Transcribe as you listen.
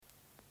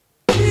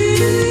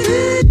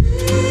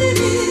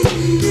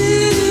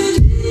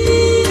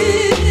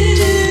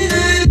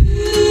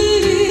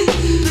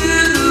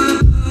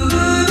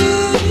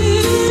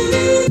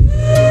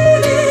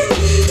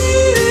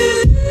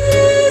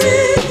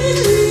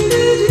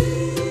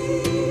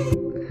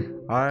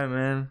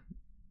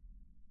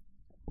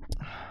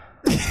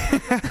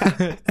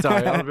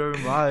Sorry, I was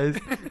rubbing my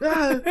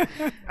eyes.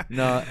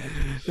 No,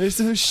 There's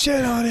some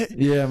shit on it.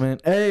 yeah, man.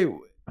 Hey, you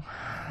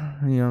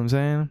know what I'm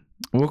saying?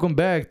 Welcome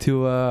back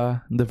to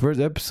the first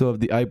episode of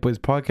the iBoys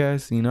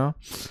podcast. You know,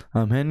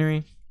 I'm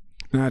Henry.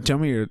 Now tell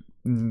me your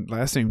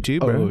last name too,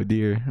 bro. Oh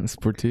dear, it's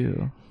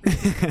Portillo.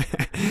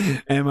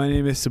 And my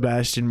name is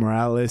Sebastian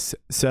Morales.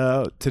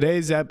 So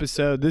today's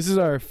episode, this is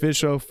our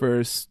official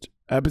first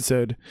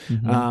episode.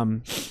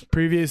 Mhm.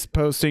 Previous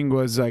posting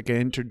was like an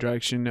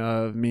introduction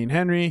of me and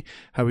Henry,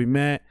 how we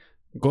met,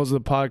 goals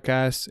of the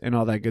podcast, and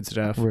all that good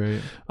stuff. Right.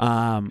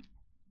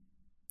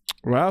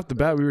 Right off the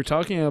bat, we were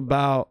talking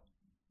about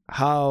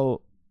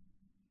how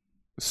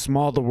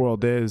small the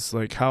world is,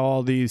 like how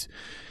all these,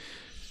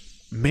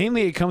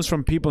 mainly it comes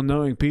from people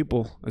knowing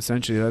people.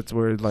 Essentially, that's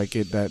where like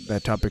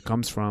that topic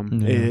comes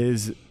from. Yeah.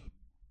 Is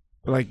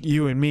like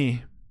you and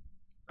me.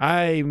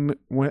 I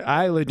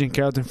lived in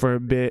Carrollton for a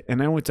bit,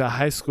 and I went to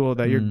high school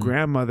that your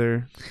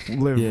grandmother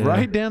lived Yeah.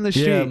 right down the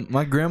street. Yeah,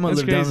 my grandma That's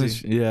lived down the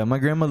crazy. my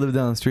grandma lived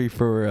down the street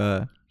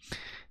for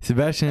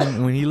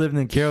Sebastian when he lived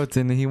in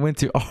Carrollton and he went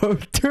to R.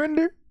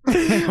 Turner.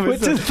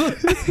 Which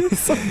is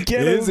so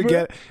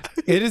ghetto,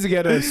 it is a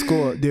ghetto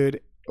school,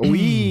 dude.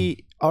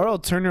 R.L.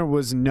 Turner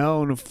was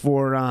known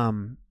for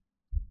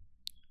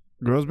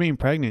girls being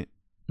pregnant.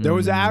 There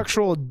was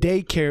actual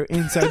daycare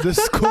inside the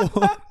school.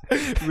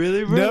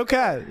 Really, bro? No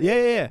cap.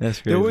 Yeah. That's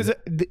crazy. There was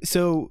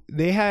so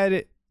they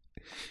had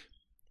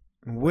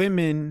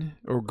women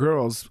or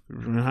girls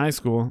in high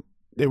school.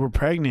 They were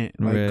pregnant.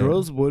 Like Right.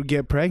 girls would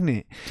get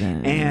pregnant,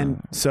 Damn.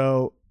 and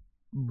so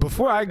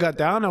before I got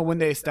there, I don't know when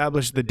they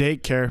established the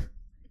daycare,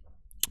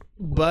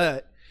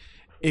 but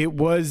there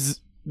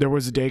was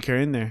a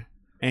daycare in there,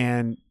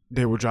 and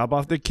they would drop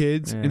off the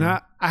kids. And Yeah.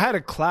 I had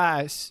a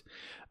class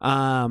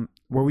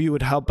where we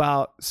would help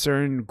out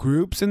certain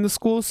groups in the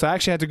school. So I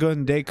actually had to go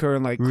in daycare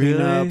and like clean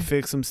Really? up,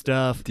 fix some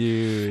stuff.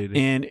 Dude.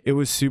 And it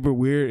was super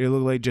weird. It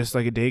looked like just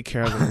like a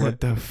daycare. I was like, what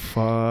the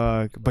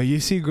fuck? But you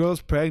see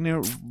girls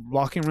pregnant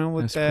walking around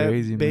with That's that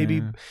crazy,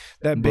 baby, man.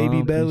 that baby Bump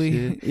and belly.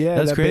 shit. Yeah,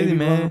 That's that crazy, baby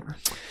man. bump.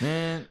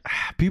 Man,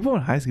 people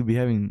in high school be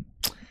having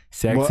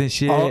sex What? and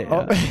shit.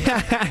 Oh.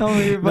 I'm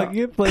here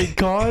fucking playing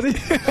COD.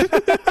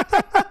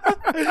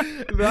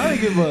 But I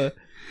don't give a.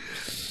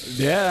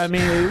 Yeah, I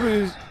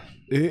mean,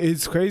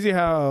 it's crazy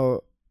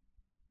how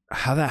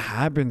that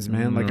happens,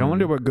 man. Like, I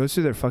wonder what goes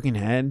through their fucking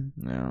head.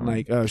 No.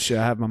 Like, oh shit,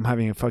 I'm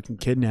having a fucking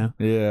kid now.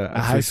 Yeah.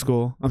 At high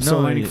school, I'm still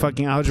No, learning yeah.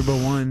 fucking algebra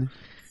 1.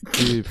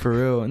 Dude, for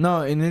real.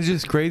 No, and it's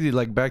just crazy.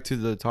 Like, back to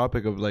the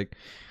topic of like,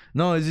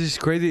 no, it's just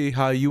crazy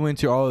how you went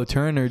to R.L.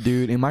 Turner,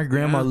 dude. And my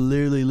grandma Yeah.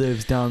 literally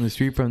lives down the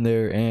street from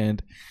there.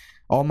 And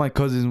all my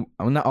cousins,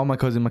 not all my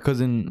cousins, my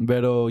cousin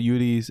Beto,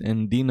 Udis,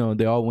 and Dino,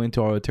 they all went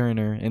to R.L.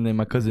 Turner. And then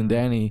my cousin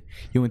Danny,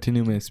 he went to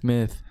Newman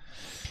Smith.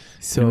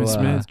 So, Newman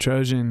Smith,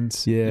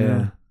 Trojans.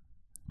 yeah.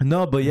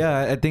 No, but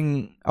yeah, I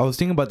think I was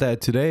thinking about that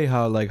today.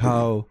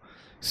 How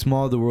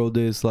small the world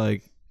is.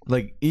 Like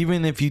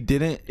even if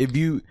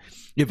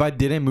I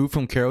didn't move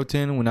from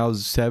Carrollton when I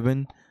was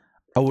 7,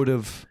 I would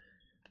have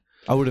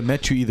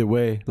met you either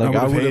way. Like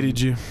I would have hated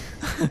you.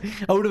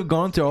 I would have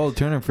gone to R.L.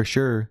 Turner for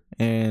sure.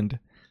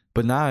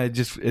 But now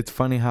it's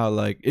funny how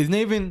like it's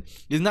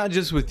not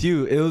just with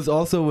you. It was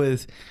also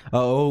with an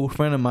old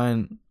friend of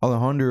mine,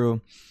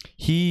 Alejandro.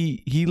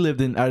 He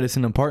lived in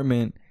Addison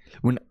apartment.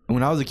 When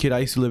I was a kid, I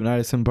used to live in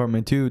Addison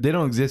apartment too. They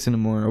don't exist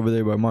anymore over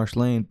there by Marsh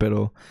Lane, but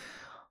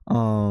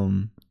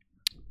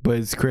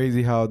it's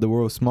crazy how the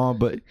world's small.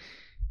 But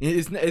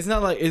it's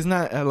not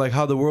like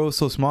how the world's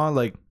so small.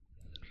 Like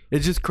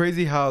it's just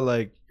crazy how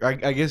like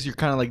I guess you're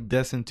kind of like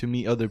destined to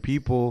meet other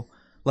people.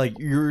 Like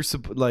you're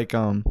like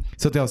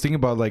something I was thinking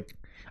about. Like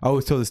I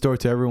always tell the story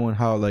to everyone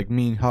how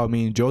me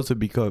and Joseph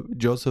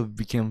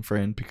became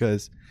friends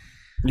because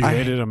You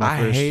hated him at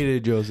first. I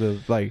hated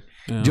Joseph. Like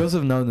Yeah.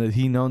 Joseph known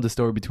the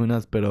story between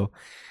us, but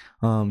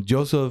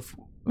Joseph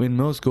in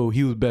middle school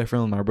he was best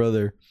friend with my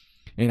brother,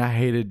 and I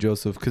hated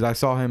Joseph because I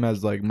saw him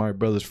as like my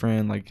brother's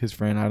friend, like his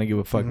friend. I didn't give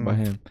a fuck about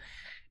him,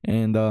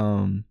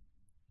 and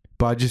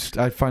but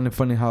I find it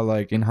funny how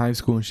like in high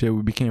school and shit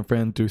we became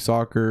friends through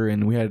soccer,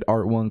 and we had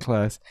Art 1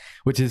 class,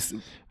 which is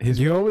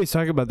You always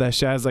talk about that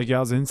shit as like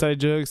y'all's inside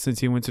jokes since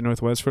he went to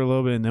Northwest for a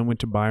little bit and then went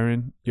to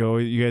Byron.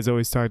 You guys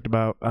always talked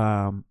about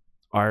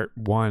Art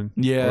 1.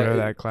 Yeah. Whatever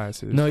that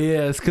class is. No,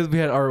 yeah, it's because we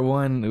had Art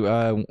 1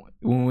 when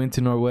we went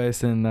to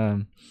Northwest,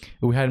 and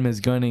we had Miss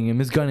Gunning, and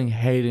Miss Gunning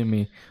hated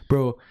me,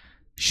 bro.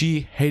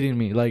 She hated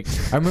me. Like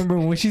I remember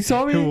when she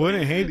saw me, Who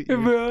wouldn't hate you?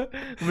 bro.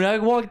 When I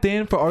walked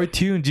in for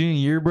R2 in junior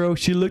year, bro,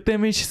 she looked at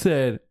me. She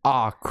said,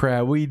 "Ah,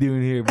 crap, what are you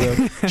doing here,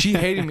 bro?" She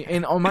hated me.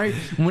 And on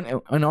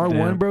R1,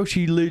 Damn. bro,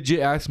 she legit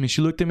asked me.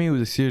 She looked at me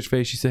with a serious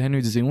face. She said,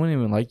 "Henry, does anyone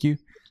even like you?"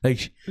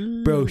 Like,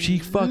 bro, she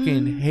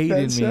fucking hated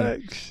me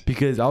sucks.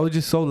 because I was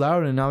just so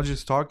loud and I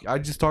just talked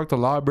a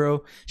lot,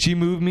 bro. She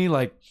moved me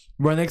like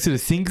right next to the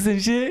sinks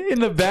and shit in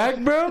the back,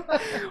 bro.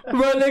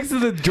 Right next to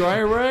the dry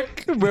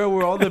rack, bro,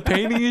 where all the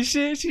painting and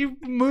shit. She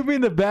moved me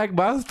in the back,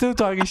 but I was still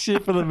talking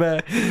shit from the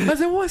back. I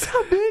said, "What's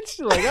up, bitch?"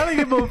 Like, I don't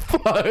give a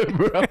fuck,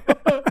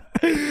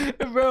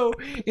 bro. bro.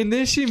 And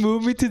then she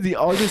moved me to the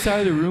other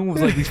side of the room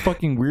with like these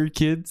fucking weird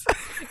kids.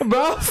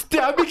 Bro,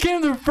 I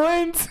became their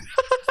friends.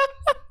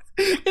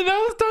 And I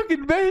was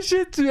talking bad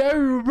shit to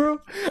everyone, bro.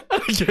 I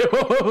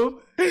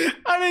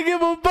didn't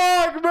give a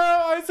fuck, bro.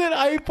 I said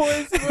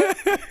iPods, bro.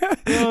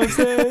 You know what I'm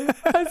saying?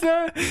 I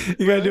said,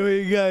 you gotta do what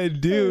you gotta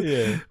do.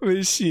 Yeah.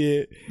 But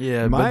shit.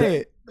 Yeah,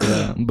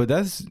 but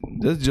that's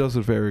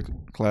Joseph's favorite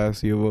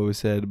class. You've always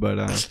said, but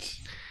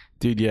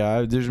dude,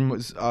 yeah,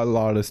 there's a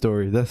lot of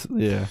stories. That's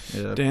yeah.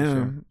 Damn.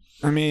 Sure.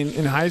 I mean,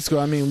 in high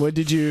school, what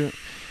did you?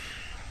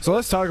 So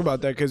let's talk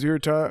about that because we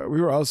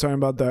were all talking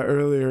about that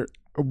earlier.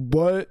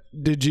 What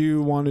did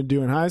you want to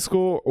do in high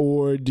school,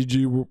 or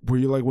were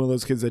you like one of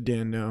those kids that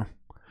didn't know?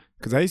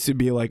 Because I used to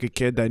be like a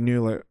kid that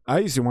knew, like, I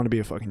used to want to be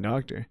a fucking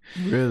doctor.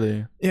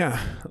 Really?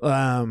 Yeah.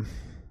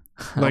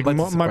 Like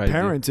my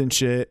parents and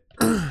shit.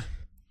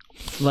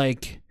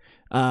 Like,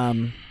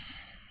 it's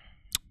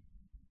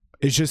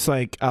just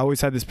like I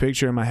always had this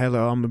picture in my head,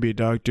 like, oh, I'm gonna be a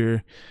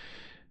doctor.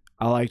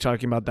 I like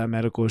talking about that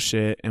medical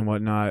shit and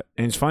whatnot.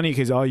 And it's funny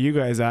because all you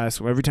guys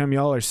ask, every time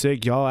y'all are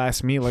sick, y'all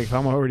ask me, like, if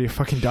I'm already a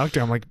fucking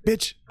doctor. I'm like,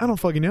 bitch, I don't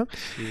fucking know.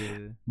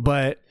 Yeah.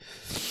 But,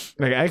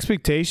 like,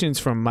 expectations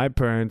from my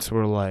parents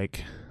were,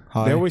 like,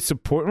 high. They always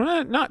support,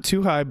 well, not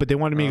too high, but they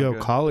wanted me to go to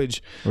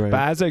college. Right.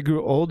 But as I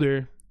grew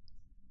older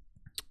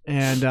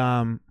and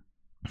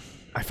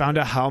I found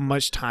out how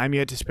much time you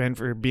had to spend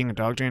for being a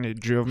doctor, and it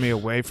drove me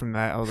away from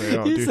that. I was like,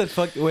 oh, dude. Said,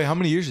 fuck, wait, how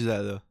many years is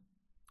that, though?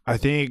 I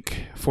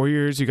think 4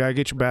 years, you gotta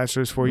get your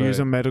bachelor's, 4 years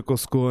of medical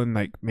school, and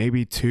like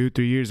maybe 2-3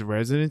 years of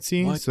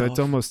residency. What so that's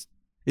almost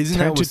isn't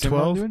 10 that to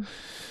 12.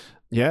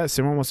 Yeah,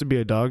 Simran wants to be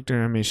a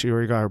doctor. I mean, she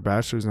already got her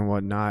bachelor's and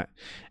whatnot,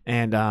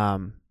 and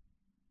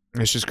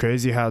it's just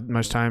crazy how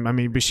much time. I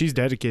mean, but she's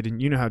dedicated.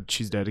 You know how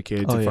she's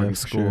dedicated to fucking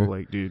school. Sure.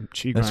 Like, dude,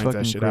 she grinds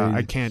that shit out.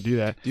 I can't do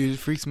that. Dude, it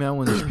freaks me out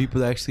when there's people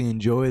that actually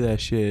enjoy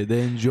that shit.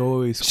 They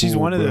enjoy school. She's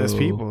one of those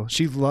people.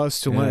 She loves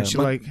to learn.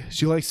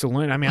 She likes to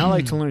learn. I mean, I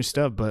like to learn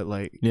stuff, but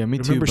like, yeah, me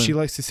too. Remember, she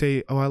likes to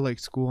say, "Oh, I like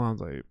school." I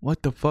was like,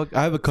 what the fuck?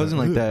 I have a cousin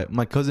like that.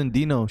 My cousin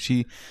Dino.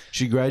 She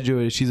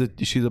graduated.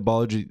 She's a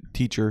biology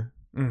teacher,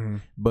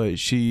 but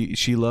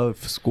she loved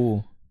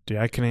school. Dude,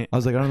 I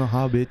was like, I don't know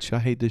how, bitch. I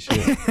hate this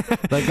shit.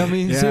 Like, I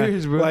mean,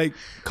 serious, bro. Like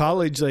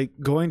college, like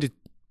going to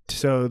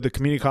the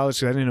community college,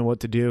 because I didn't know what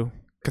to do.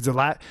 Because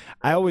I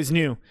always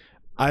knew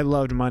I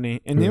loved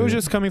money, and it was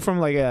just coming from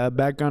like a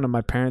background of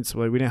my parents.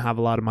 Like, we didn't have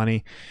a lot of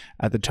money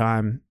at the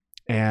time,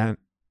 and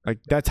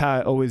like that's how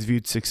I always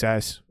viewed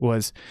success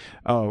was,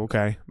 oh,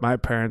 okay, my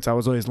parents, I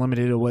was always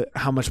limited to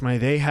how much money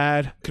they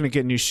had, couldn't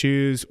get new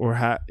shoes or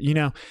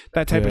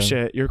that type of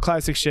shit. Your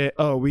classic shit.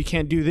 Oh, we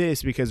can't do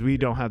this because we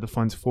don't have the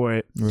funds for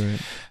it. Right.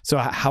 So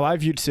how I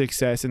viewed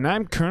success, and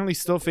I'm currently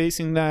still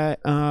facing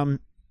that,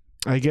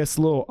 I guess,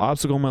 little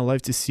obstacle in my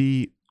life to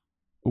see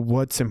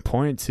what's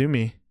important to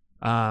me.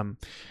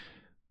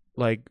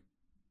 Like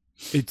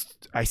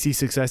I see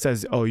success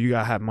as, oh, you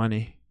gotta have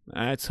money.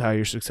 That's how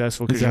you're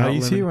successful. Is that how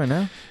you see it right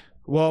now?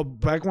 Well,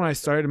 back when I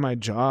started my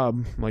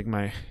job, like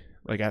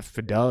at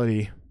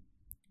Fidelity,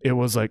 it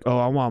was like, oh,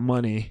 I want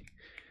money.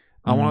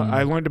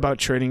 I learned about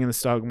trading in the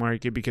stock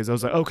market because I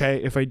was like,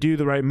 okay, if I do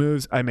the right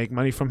moves, I make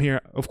money from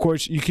here. Of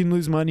course, you can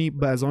lose money,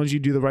 but as long as you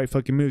do the right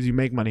fucking moves, you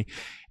make money.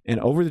 And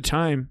over the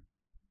time,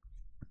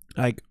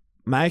 like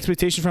my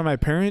expectation from my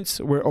parents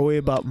was always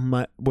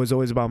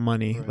about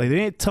money. Right. Like they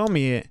didn't tell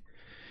me it.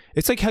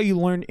 It's like how you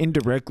learn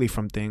indirectly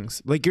from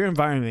things, like your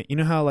environment. You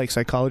know how like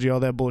psychology, all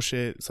that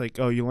bullshit. It's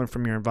like, oh, you learn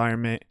from your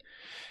environment.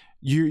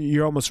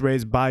 You're almost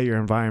raised by your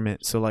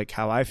environment. So like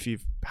how I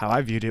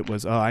viewed it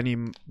was, oh, I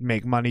need to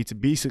make money to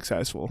be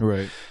successful.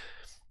 Right.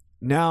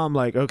 Now I'm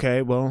like,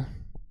 okay, well,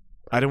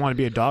 I didn't want to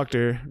be a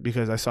doctor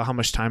because I saw how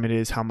much time it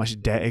is, how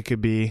much debt it could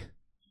be.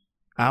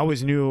 I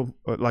always knew,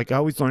 like I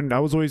always learned.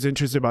 I was always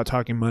interested about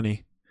talking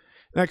money.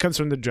 And that comes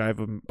from the drive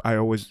of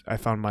I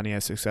found money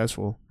as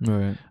successful.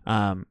 Right.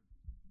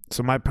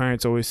 So my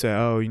parents always said,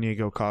 oh, you need to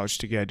go to college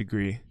to get a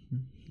degree,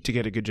 to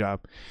get a good job.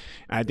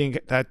 And I think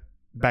that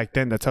back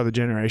then, that's how the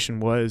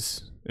generation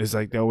was. Is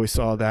like they always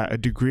saw that a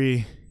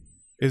degree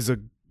is a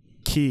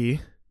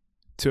key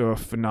to a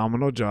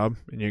phenomenal job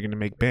and you're going to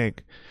make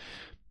bank.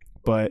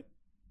 But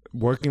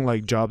working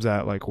like jobs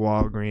at like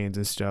Walgreens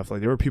and stuff,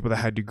 like there were people that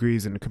had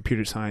degrees in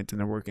computer science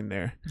and they're working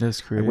there. That's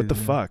crazy. Like, what the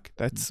fuck?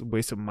 That's a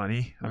waste of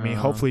money. I mean,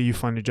 hopefully you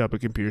find a job in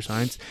computer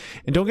science.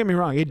 And don't get me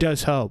wrong, it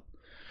does help.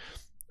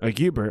 Like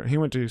Hubert, he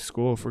went to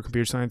school for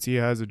computer science. He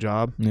has a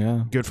job.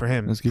 Yeah. Good for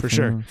him. That's good for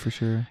sure. For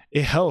sure.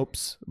 It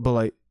helps, but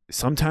like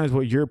sometimes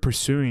what you're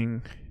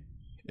pursuing,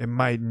 it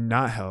might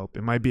not help.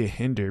 It might be a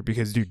hinder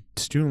because, dude,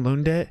 student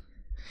loan debt,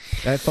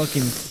 that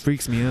fucking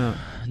freaks me out.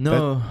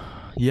 No.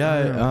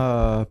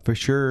 For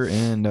sure.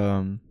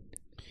 And,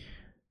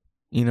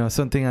 you know,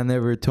 something I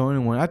never told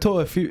anyone. I told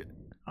a few,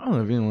 I don't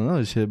know if anyone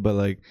knows shit, but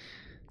like,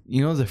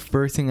 you know, the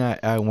first thing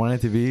I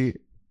wanted to be.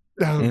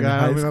 Oh God,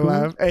 I'm gonna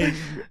laugh. Hey,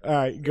 all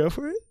right, go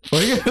for it.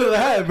 What are you gonna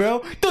laugh,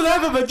 bro? Don't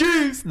laugh at my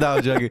dreams. No,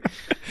 I'm joking.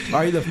 All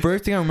right, the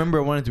first thing I remember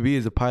I wanted to be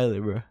is a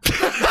pilot, bro. Hey,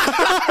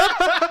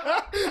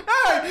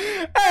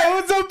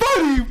 what's so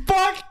funny?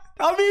 Fuck.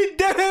 I mean,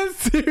 dead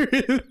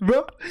serious,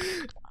 bro.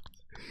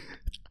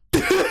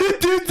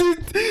 dude,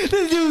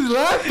 this dude's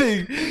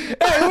laughing. Hey,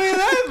 why you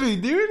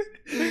laughing, dude?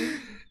 Hey,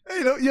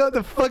 you have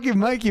the fucking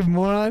mic, you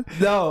moron.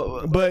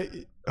 No, But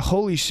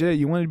holy shit,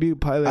 you wanted to be a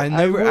pilot. I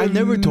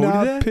never told you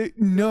that.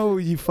 No,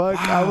 you fuck.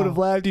 Wow. I would have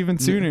laughed even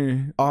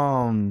sooner.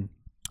 I'm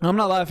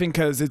not laughing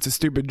because it's a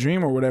stupid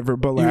dream or whatever,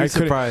 but like, you're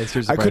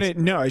surprised. I couldn't.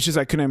 No, it's just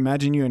I couldn't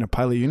imagine you in a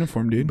pilot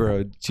uniform, dude.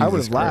 Bro, I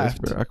would have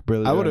laughed. Bro. I could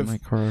barely.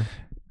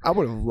 I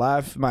would have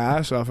laughed my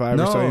ass off if I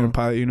ever saw you in a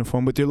pilot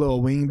uniform with your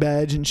little wing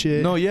badge and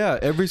shit. No, yeah.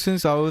 Ever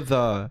since I was,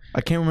 I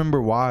can't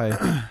remember why.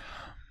 I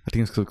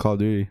think it's because of Call of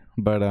Duty.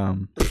 But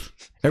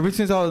ever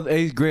since I was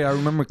 8th grade, I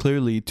remember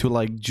clearly to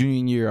like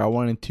junior year, I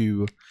wanted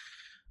to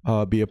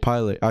be a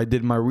pilot. I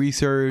did my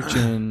research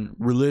and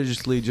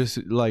religiously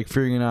just like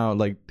figuring out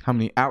like how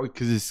many hours,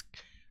 because it's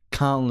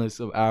countless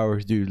of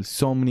hours, dude.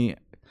 So many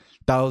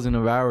thousands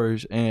of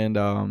hours. And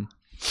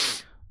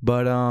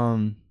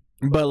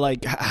but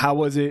like, how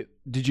was it?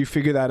 Did you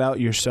figure that out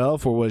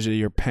yourself, or was it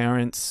your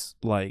parents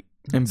like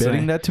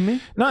embedding that to me?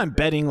 Not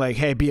embedding like,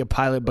 hey, be a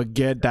pilot, but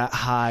get that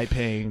high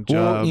paying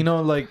job. Well, you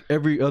know, like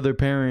every other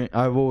parent,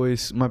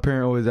 my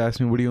parent always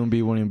asked me, what do you want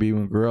to be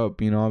when you grow up?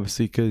 You know,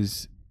 obviously,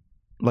 because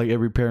like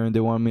every parent,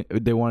 they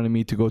wanted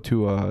me to go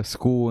to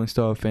school and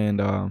stuff.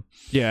 And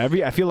yeah,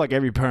 I feel like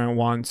every parent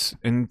wants,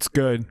 and it's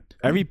good.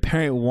 Every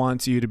parent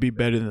wants you to be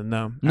better than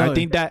them. No, I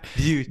think that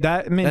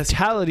that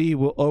mentality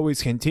will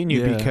always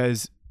continue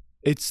because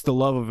it's the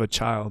love of a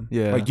child.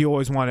 Yeah. Like you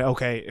always want to,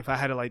 okay, if I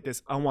had it like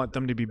this, I want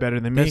them to be better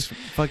than me. That's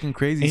fucking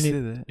crazy to say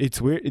that. It's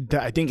weird.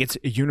 I think it's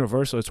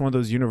universal. It's one of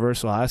those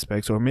universal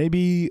aspects. Or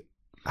maybe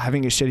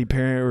having a shitty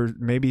parent, or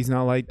maybe he's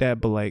not like that,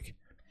 but like.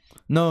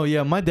 No,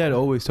 yeah, my dad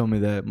always told me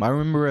that. I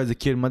remember as a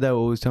kid, my dad would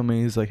always tell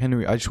me, he's like,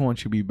 Henry, I just want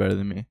you to be better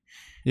than me.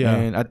 Yeah.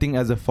 And I think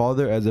as a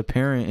father, as a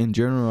parent in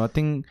general, I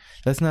think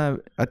that's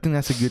a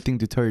good thing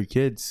to tell your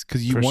kids,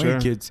 because you want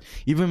your kids.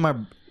 Even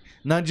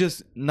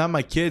not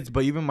my kids,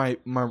 but even my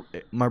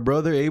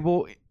brother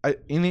Abel,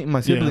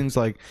 my siblings,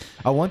 like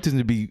I want them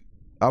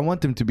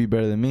to be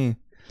better than me.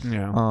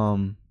 Yeah.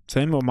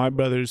 Same with my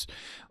brothers,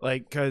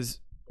 like, because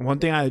one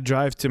thing I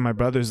drive to my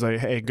brothers, like,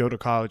 hey, go to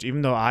college.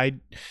 Even though I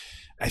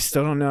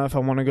still don't know if I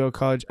want to go to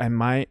college. I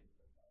might,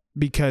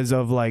 because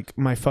of like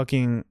my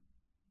fucking,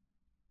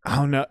 I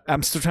don't know.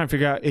 I'm still trying to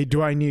figure out, hey,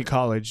 do I need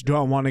college? Do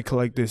I want to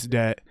collect this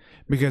debt?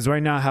 Because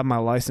right now I have my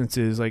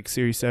licenses like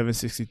Series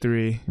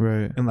 763.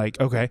 Right. And like,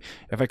 okay,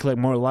 if I collect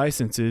more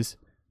licenses,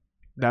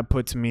 that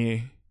puts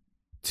me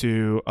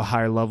to a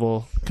higher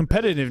level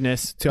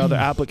competitiveness to other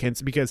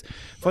applicants. Because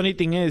funny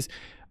thing is,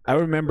 I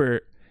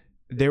remember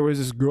there was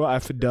this girl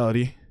at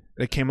Fidelity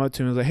that came up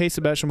to me and was like, hey,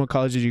 Sebastian, what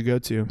college did you go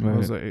to? Right. I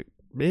was like,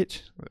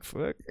 bitch, what the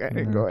fuck? I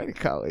didn't go to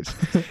college.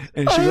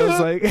 And she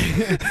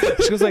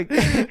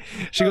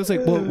goes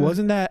like, well,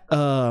 wasn't that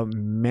a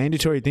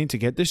mandatory thing to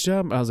get this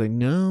job? I was like,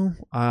 no.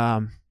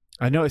 I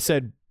know it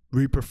said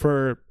we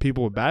prefer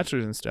people with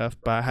bachelors and stuff,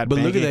 but I had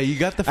banking. Look at that, you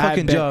got the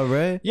fucking job,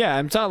 right? Yeah,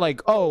 I'm not like,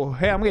 oh,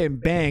 hey, I'm getting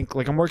bank.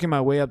 Like I'm working my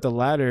way up the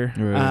ladder.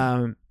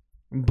 Right.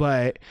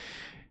 But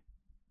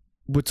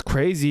what's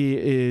crazy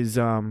is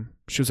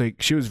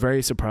she was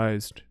very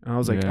surprised. And I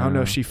was like, I don't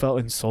know if she felt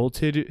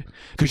insulted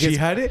because she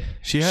had it.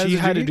 She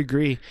had a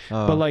degree,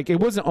 but like it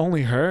wasn't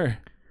only her.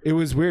 It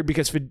was weird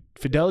because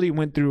Fidelity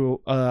went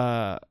through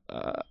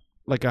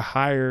like a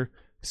hire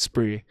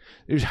spree.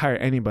 They just hire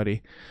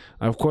anybody.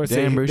 Of course,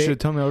 damn, bro, you should have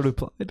told me I would have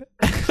applied.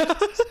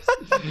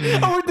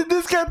 I went to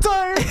Discount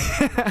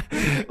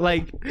Tire.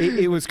 Like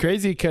it was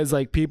crazy because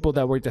like people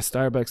that worked at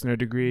Starbucks and their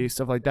degree,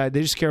 stuff like that,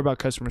 they just care about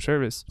customer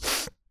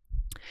service.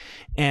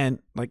 And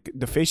like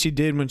the face she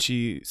did when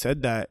she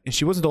said that, and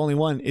she wasn't the only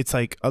one. It's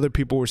like other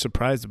people were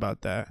surprised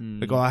about that.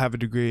 Like, oh, I have a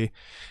degree,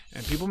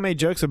 and people made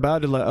jokes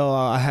about it. Like, oh,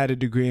 I had a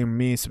degree, and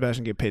me and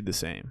Sebastian get paid the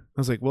same. I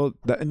was like, well,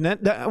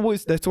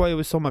 that's why I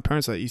always told my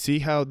parents that. You see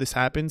how this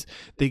happens?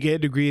 They get a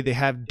degree, they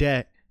have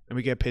debt, and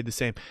we get paid the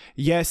same.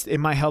 Yes, it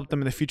might help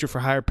them in the future for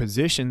higher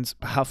positions.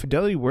 But how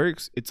Fidelity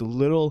works, it's a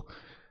little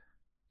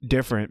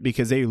different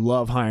because they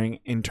love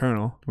hiring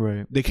internal.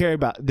 Right. They care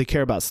about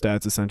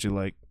stats, essentially,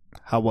 like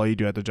how well you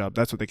do at the job.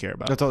 That's what they care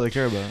about. That's all they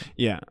care about.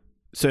 Yeah.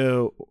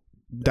 So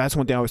that's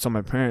one thing I always tell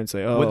my parents.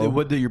 Like, oh,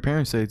 what did your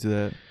parents say to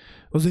that?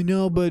 I was like,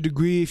 no, but a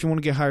degree, if you want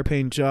to get a higher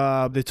paying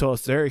job. They told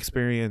us their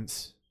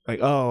experience. Like,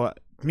 oh,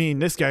 me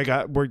and this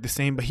guy worked the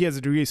same, but he has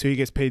a degree, so he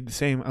gets paid the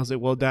same. I was like,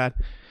 well, Dad,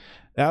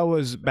 that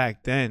was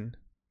back then.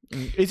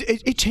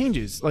 It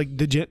changes. Like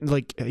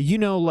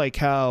like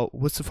how,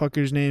 what's the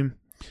fucker's name?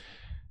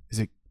 Is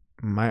it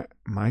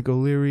Mike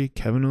O'Leary?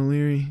 Kevin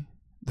O'Leary?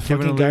 The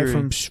Kevin fucking O'Leary.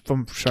 Guy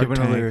from Shark Tank.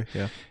 O'Leary,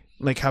 yeah.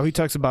 Like how he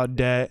talks about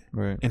debt,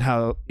 right? And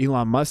how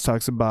Elon Musk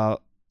talks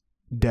about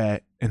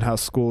debt, and how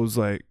schools,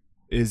 like,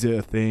 is it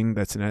a thing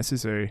that's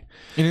necessary?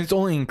 And it's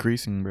only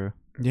increasing, bro.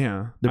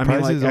 Yeah. The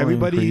price is only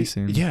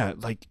increasing. Yeah,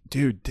 like,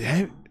 dude,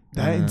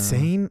 that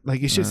insane?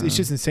 Like it's just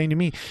insane to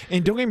me.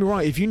 And don't get me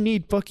wrong, if you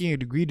need fucking a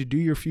degree to do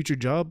your future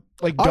job,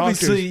 like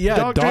Obviously,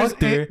 doctors,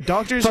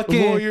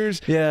 fucking,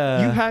 lawyers, you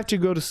have to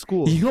go to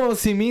school. You won't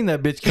see me in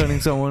that bitch cutting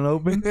someone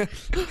open. I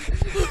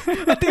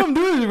think I'm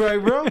doing it right,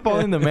 bro.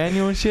 Following the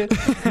manual and shit.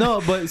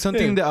 No, but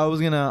something that I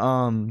was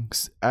gonna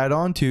add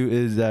on to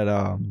is that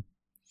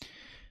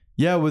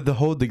with the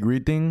whole degree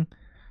thing,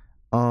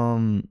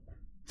 I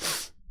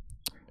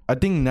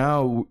think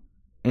now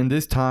in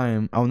this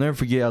time, I'll never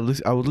forget. I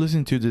was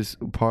listening to this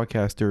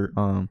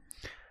podcaster,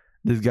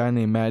 this guy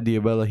named Matt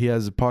Diabella. He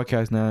has a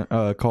podcast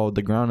now called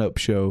The Ground Up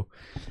Show.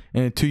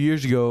 And 2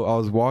 years ago, I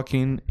was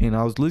walking and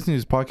I was listening to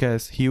his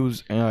podcast. He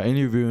was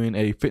interviewing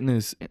a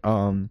fitness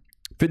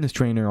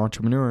trainer,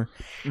 entrepreneur.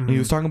 And he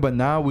was talking about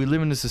now we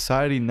live in a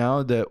society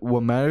now that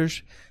what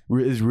matters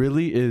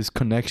is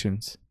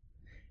connections.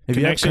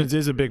 Connections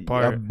is a big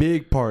part. A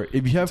big part.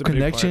 If you have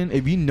connection,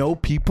 if you know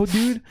people,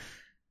 dude,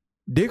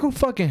 they gonna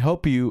fucking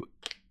help you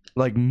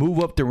like move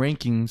up the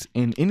rankings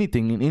in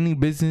anything, in any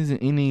business, in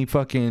any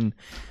fucking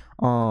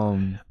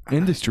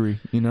industry,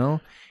 you know?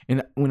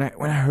 And when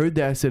I heard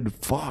that, I said,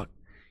 fuck.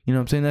 You know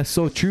what I'm saying? That's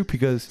so true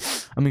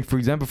because I mean, for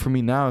example, for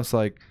me now it's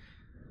like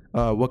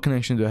what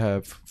connection do I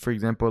have? For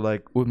example,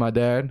 like with my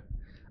dad,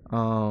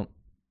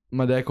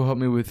 my dad could help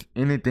me with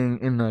anything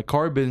in the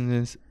car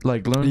business,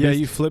 like learn. Yeah,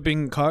 you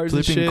flipping cars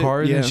and shit.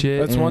 And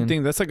shit. That's one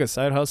thing. That's like a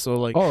side hustle.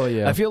 Like, oh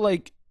yeah, I feel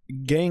like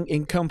getting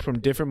income from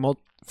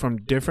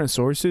different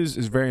sources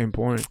is very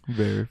important.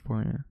 Very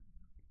important.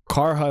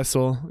 Car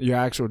hustle, your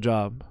actual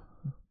job.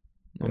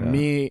 Yeah.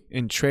 Me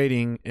in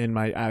trading in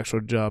my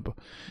actual job,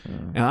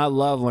 and I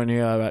love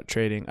learning about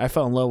trading. I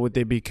fell in love with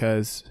it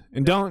because,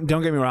 and don't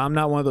get me wrong, I'm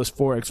not one of those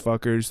forex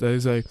fuckers that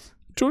is like,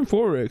 join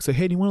forex. Like,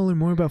 hey, do you want to learn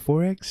more about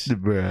forex?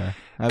 Bruh,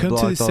 I come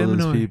to the seminar.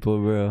 Those people,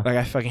 bro. Like,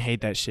 I fucking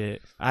hate that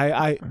shit.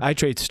 I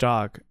trade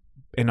stock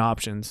and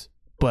options,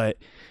 but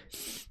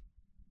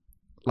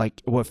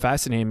like what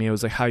fascinated me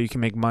was like how you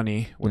can make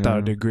money without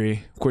a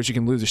degree. Of course, you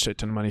can lose a shit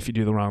ton of money if you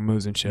do the wrong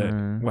moves and shit,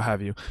 what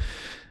have you.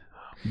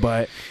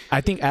 But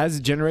I think as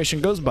the generation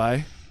goes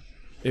by,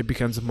 it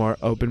becomes more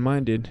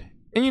open-minded.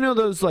 And you know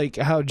those like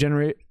how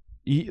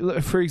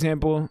for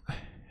example,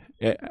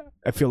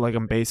 I feel like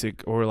I'm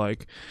basic or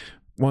like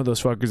one of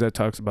those fuckers that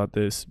talks about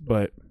this,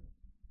 but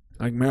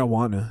like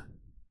marijuana,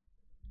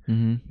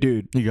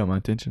 dude, you got my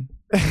attention.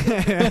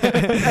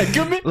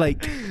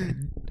 Like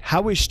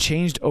how it's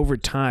changed over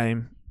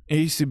time. It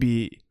used to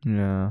be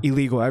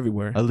illegal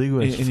everywhere. Illegal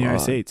in the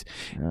United States.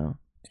 Yeah.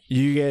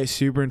 You get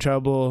super in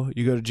trouble.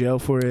 You go to jail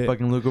for it.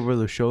 Fucking look over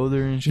the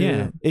shoulder and shit.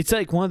 Yeah, it's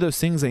like one of those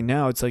things. Like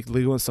now, it's like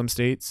legal in some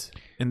states,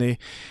 and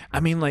I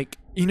mean, like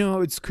you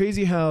know, it's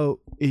crazy how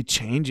it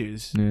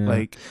changes. Yeah.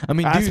 Like I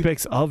mean,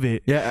 aspects of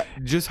it. Yeah,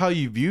 just how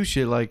you view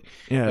shit. Like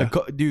a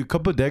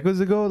couple of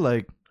decades ago,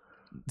 like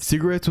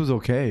cigarettes was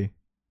okay.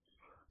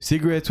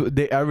 Cigarettes,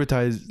 they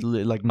advertised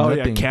like nothing.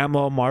 Oh yeah,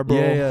 Camel,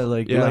 Marlboro.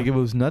 Like it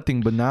was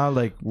nothing. But now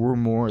like we're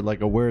more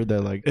like aware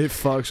that like it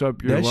fucks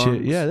up your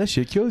lungs. Shit, that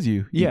shit kills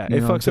you. Yeah, you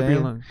it fucks up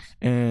your lungs.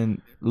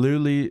 And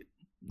literally,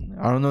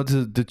 I don't know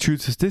the true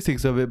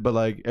statistics of it, but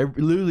like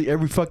literally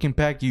every fucking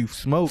pack you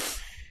smoke,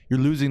 you're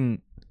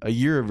losing a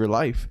year of your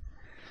life.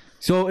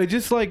 So it's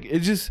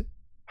just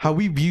how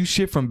we view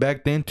shit from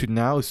back then to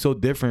now is so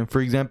different.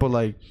 For example,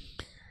 like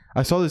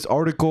I saw this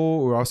article,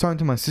 or I was talking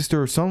to my sister,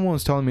 or someone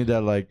was telling me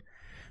that like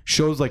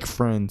shows like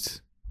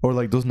Friends or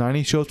like those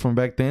 90s shows from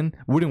back then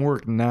wouldn't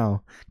work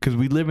now because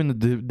we live in a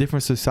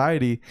different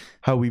society.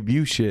 How we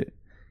view shit,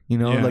 you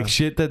know, like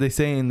shit that they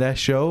say in that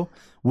show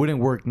wouldn't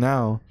work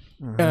now.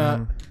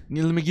 Let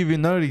me give you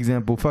another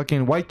example.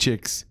 Fucking White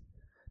Chicks.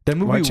 That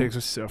movie, White Chicks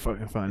was so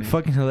fucking funny,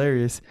 fucking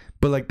hilarious.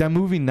 But like that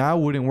movie now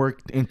wouldn't work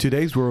in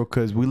today's world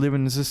because we live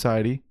in a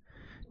society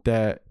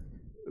that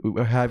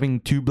having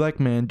two black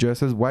men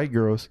dressed as white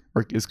girls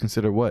is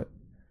considered what?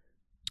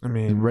 I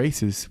mean,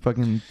 racist,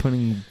 fucking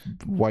putting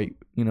white,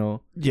 you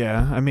know.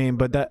 Yeah, I mean,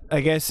 but that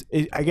I guess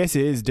it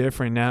is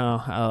different now.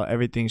 How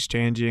everything's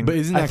changing. But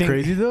isn't that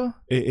crazy though?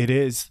 It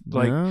is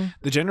like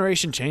the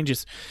generation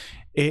changes.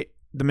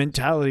 The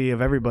mentality of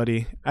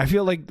everybody. I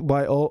feel like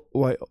why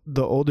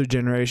the older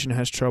generation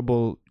has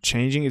trouble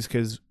changing is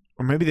because,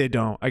 or maybe they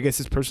don't. I guess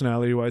it's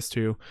personality wise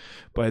too.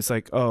 But it's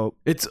like,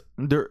 it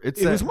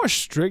was more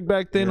strict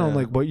back then on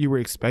like what you were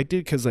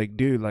expected. Because like,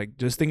 dude, like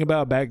just think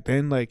about back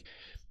then, like.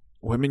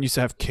 Women used to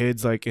have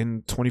kids like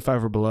in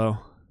 25 or below.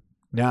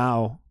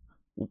 Now,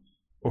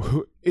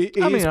 it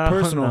is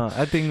personal.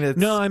 I think that's...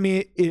 No, I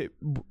mean, it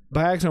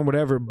by accident or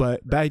whatever,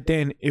 but back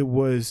then it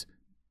was,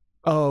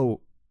 a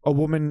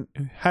woman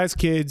has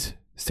kids,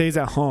 stays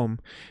at home.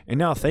 And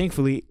now,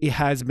 thankfully, it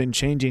has been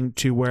changing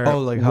to where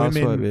like women...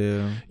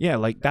 housewife, yeah,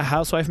 like that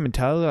housewife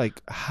mentality, like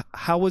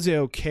how was it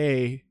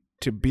okay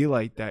to be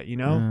like that, you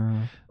know?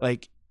 Yeah.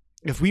 Like,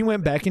 if we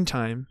went back in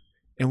time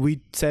and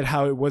we said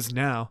how it was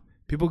now,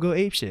 people go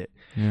ape shit.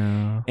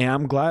 Yeah. And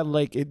I'm glad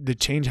like the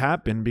change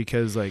happened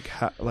because like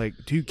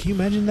dude, can you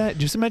imagine that?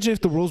 Just imagine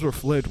if the roles were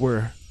flipped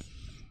where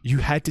you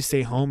had to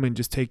stay home and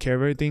just take care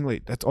of everything.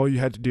 Like that's all you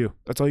had to do.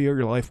 That's all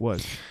your life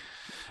was.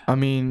 I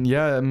mean,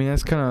 yeah, I mean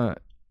that's kind of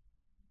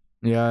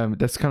Yeah,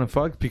 that's kind of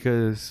fucked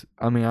because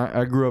I mean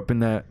I grew up in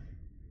that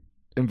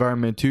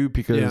environment too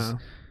because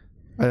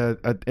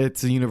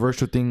it's a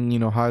universal thing, you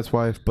know,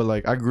 housewife. But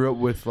like I grew up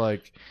with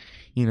like,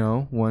 you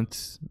know,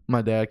 once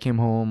my dad came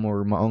home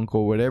or my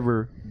uncle,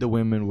 whatever, the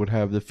women would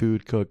have the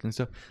food cooked and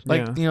stuff.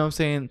 Like, you know what I'm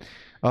saying?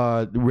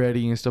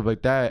 Ready and stuff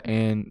like that.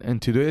 And in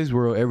today's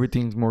world,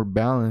 everything's more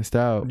balanced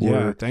out.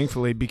 Yeah,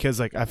 thankfully, because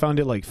like I found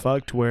it like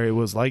fucked where it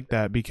was like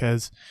that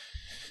because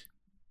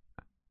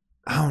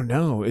I don't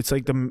know. It's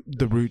like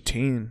the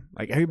routine.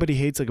 Like everybody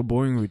hates like a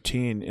boring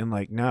routine, and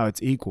like now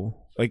it's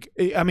equal. Like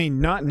I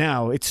mean, not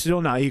now. It's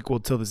still not equal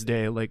till this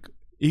day. Like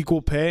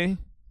equal pay,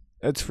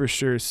 that's for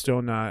sure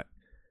still not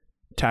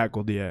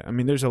tackled yet. I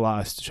mean, there's a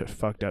lot of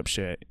fucked up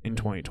shit in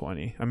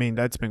 2020. I mean,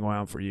 that's been going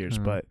on for years,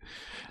 but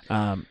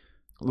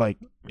like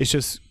it's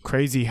just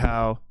crazy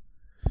how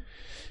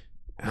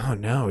I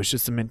don't know. It's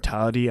just a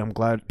mentality. I'm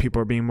glad people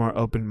are being more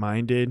open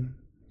minded.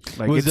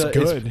 Like it's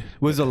good.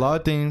 Was a lot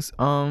of things.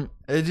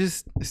 It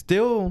just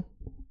still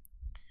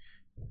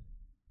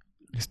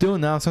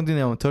now something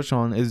that I want to touch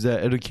on is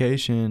that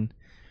education.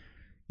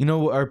 You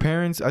know, our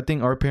parents. I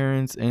think our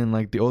parents and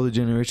like the older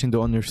generation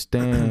don't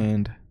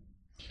understand.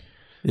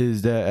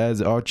 Is that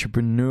as an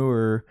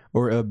entrepreneur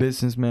or a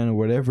businessman or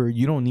whatever,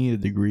 you don't need a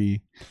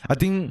degree. I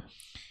think.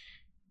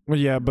 Well,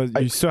 yeah,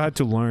 but you still have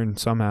to learn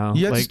somehow.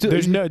 Yeah, like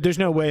there's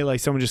no way like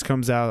someone just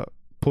comes out,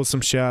 pulls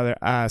some shit out of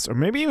their ass, or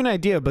maybe even an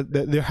idea, but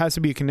there has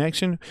to be a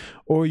connection,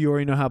 or you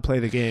already know how to play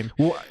the game.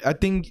 Well, I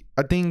think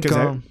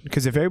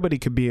because if everybody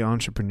could be an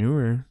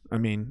entrepreneur, I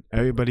mean,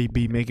 everybody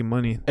be making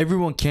money.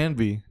 Everyone can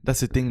be.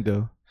 That's the thing,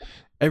 though.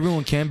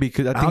 Everyone can be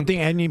because I don't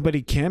think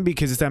anybody can be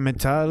because it's that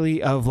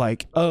mentality of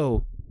like,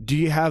 oh, do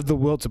you have the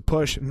will to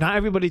push? Not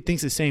everybody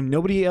thinks the same.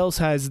 Nobody else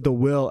has the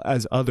will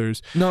as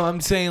others. No, I'm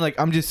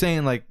just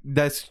saying like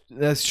that's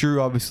true,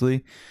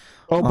 obviously.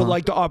 Oh, but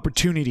like the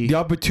opportunity. The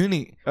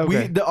opportunity.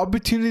 Okay. The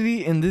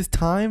opportunity in this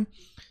time.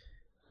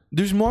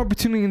 There's more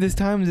opportunity in this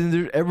time than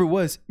there ever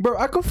was, bro.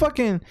 I could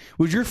fucking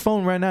with your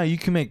phone right now. You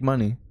can make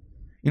money.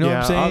 You know what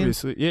I'm saying?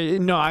 Obviously. Yeah.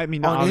 No, I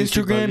mean on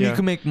Instagram you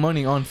can make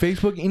money. On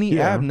Facebook, any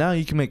app now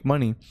you can make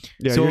money.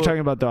 Yeah, so, you're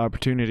talking about the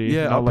opportunity.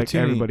 Yeah, not opportunity.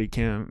 Like everybody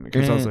can.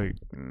 Because I was like,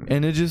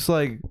 and it's just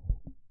like,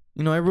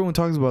 you know, everyone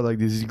talks about like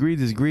this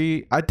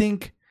degree. I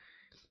think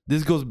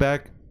this goes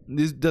back.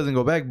 This doesn't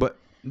go back, but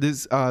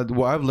this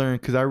what I've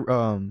learned because I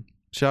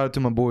shout out to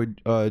my boy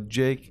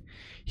Jake.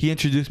 He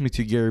introduced me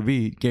to Gary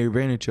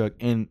Vaynerchuk,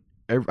 and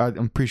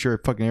I'm pretty sure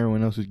fucking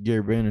everyone knows who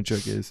Gary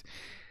Vaynerchuk is.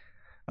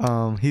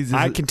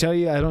 I can tell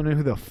you, I don't know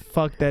who the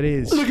fuck that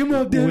is. Look him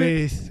up, dude.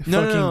 With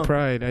fucking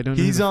pride, I don't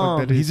know who the fuck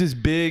that is. He's this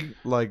big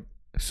like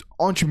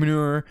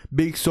entrepreneur,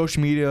 big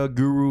social media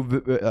guru,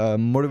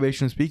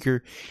 motivational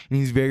speaker, and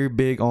he's very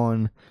big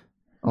on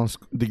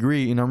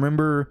degree. And I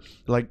remember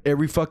like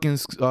every fucking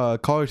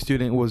college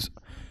student was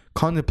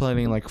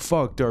contemplating like,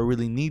 fuck, do I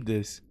really need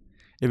this?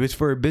 If it's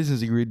for a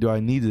business degree, do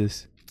I need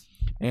this?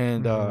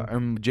 And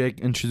Jake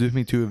introduced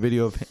me to a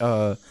video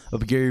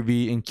of Gary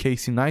Vee and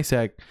Casey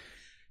Neistat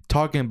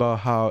talking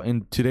about how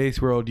in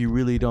today's world you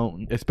really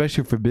don't,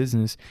 especially for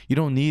business, you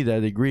don't need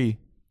that degree.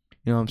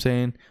 You know what I'm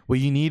saying? What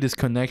you need is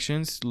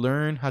connections,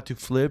 learn how to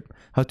flip,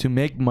 how to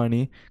make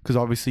money, because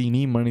obviously you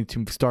need money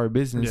to start a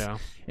business. Yeah.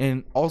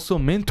 And also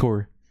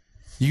mentor.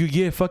 You could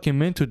get a fucking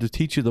mentor to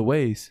teach you the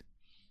ways.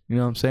 You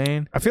know what I'm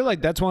saying? I feel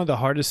like that's one of the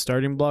hardest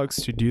starting blocks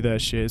to do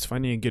that shit is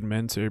finding a good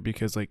mentor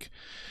because like,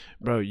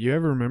 bro, you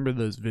ever remember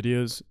those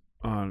videos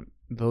on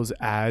those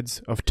ads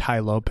of Ty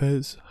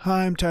Lopez?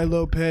 Hi, I'm Ty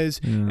Lopez,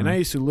 and I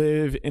used to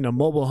live in a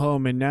mobile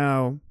home,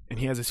 and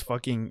he has this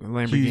fucking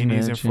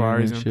Lamborghinis and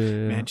Ferraris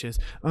and mansions.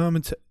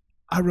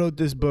 I wrote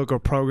this book or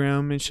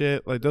program and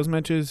shit. Like those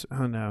mansions, I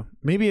don't know.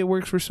 Maybe it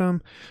works for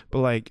some, but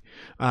like,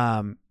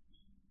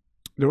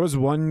 there was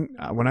one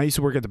when I used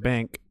to work at the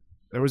bank.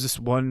 There was this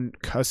one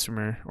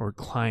customer or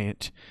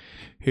client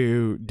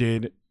who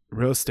did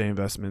real estate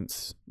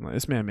investments. Like,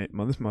 this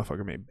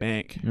motherfucker made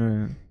bank.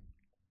 Right.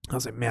 I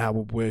was like, man, I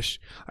would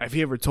wish if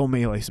he ever told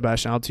me like,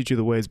 Sebastian, I'll teach you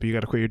the ways, but you got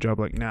to quit your job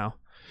like now.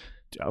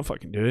 Dude, I'll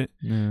fucking do it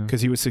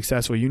because he was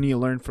successful. You need to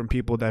learn from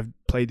people that have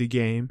played the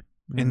game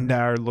and that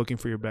are looking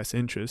for your best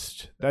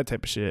interest. That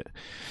type of shit.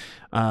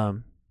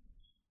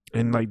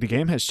 And like the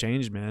game has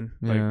changed, man.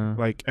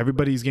 Like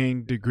everybody's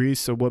getting degrees.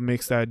 So what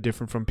makes that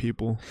different from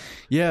people?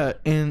 Yeah,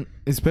 and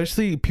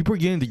especially people are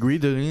getting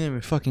degrees that they're not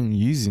even fucking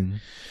using.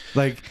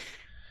 Like.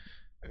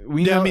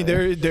 I mean,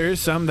 there is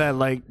some that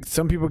like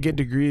some people get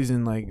degrees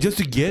and like just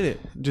to get it,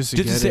 just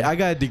to say I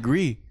got a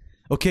degree.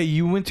 Okay,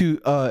 you went to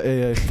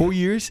 4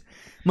 years,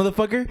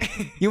 motherfucker.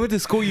 You went to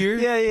school year.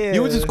 Yeah.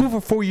 You went to school for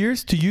 4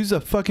 years to use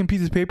a fucking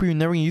piece of paper you're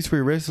never gonna use for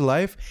your rest of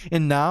life,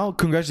 and now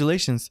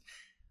congratulations,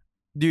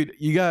 dude.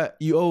 You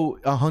owe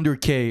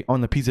 $100K on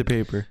the piece of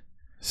paper.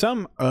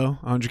 Some owe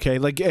 $100K.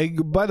 Like,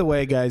 by the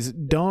way, guys,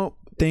 don't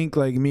think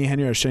like me and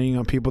Henry are shitting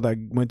on people that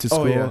went to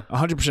school.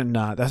 100%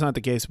 not. That's not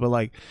the case. But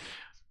like.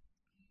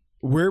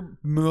 We're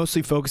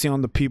mostly focusing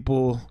on the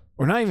people,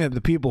 or not even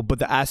the people, but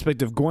the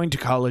aspect of going to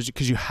college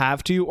because you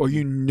have to, or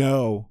you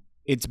know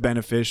it's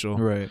beneficial.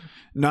 Right.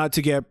 Not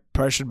to get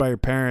pressured by your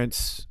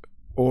parents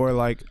or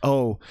like,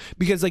 oh,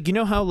 because like, you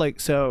know how like,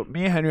 so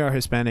me and Henry are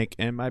Hispanic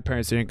and my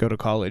parents didn't go to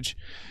college,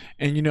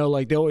 and you know,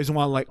 like they always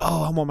want like,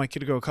 oh, I want my kid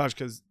to go to college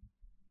because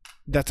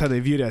that's how they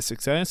view it as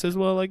success as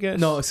well, I guess.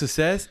 No,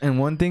 success. And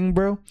one thing,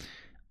 bro,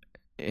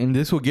 and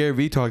this is what Gary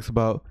Vee talks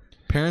about.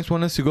 Parents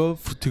want us to go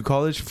to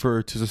college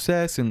to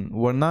success and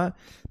whatnot,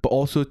 but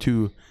also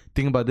to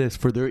think about this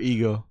for their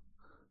ego.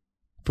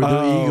 For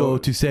their ego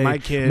to say my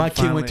kid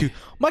went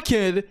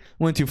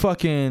to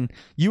fucking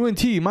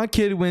UNT. My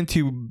kid went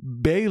to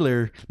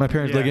Baylor. My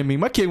parents look at me.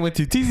 My kid went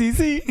to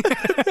TCC,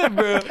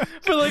 bro,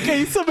 for like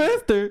a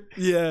semester.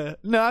 Yeah.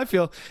 No,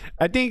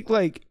 I think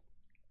like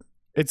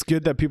it's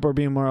good that people are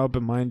being more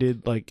open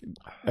minded. Like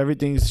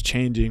everything's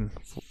changing.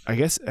 I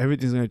guess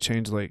everything's gonna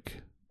change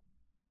like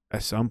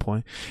at some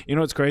point. You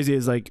know what's crazy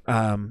is like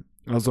I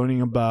was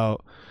learning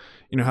about,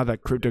 you know, how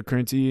that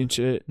cryptocurrency and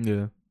shit.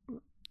 Yeah.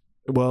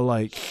 Well,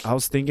 like I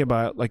was thinking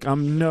about, like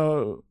I'm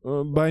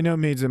by no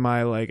means am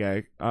I like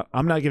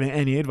I'm not giving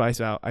any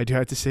advice out. I do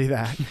have to say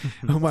that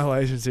on my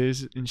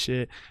licenses and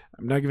shit.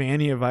 I'm not giving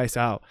any advice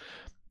out.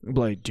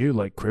 But like, dude,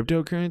 like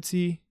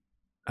cryptocurrency,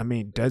 I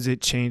mean, does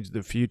it change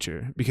the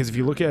future? Because if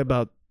you look at it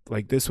about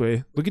like this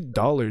way, look at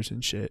dollars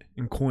and shit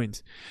and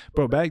coins,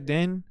 bro. Back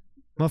then,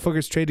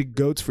 motherfuckers traded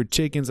goats for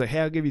chickens. Like,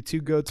 hey, I'll give you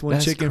 2 goats, 1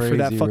 chicken for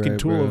that fucking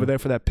tool over there,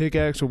 for that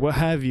pickaxe or what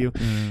have you.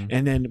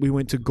 And then we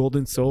went to gold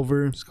and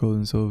silver. It's gold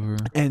and silver.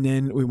 And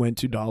then we went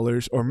to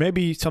dollars or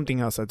maybe something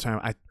else at the time.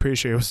 I'm pretty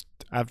sure it was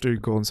after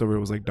gold and silver. It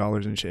was like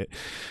dollars and shit.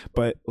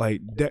 But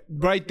like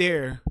right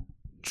there,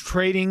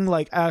 trading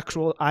like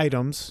actual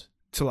items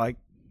to like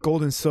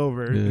gold and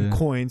silver and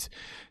coins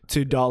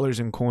to dollars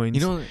and coins.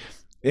 You know.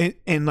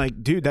 And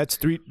like, dude, that's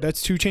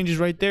 2 changes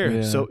right there.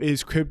 Yeah. So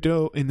is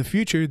crypto in the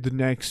future the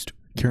next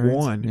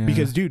one? Yeah.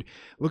 Because, dude,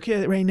 look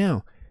at it right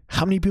now.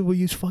 How many people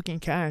use fucking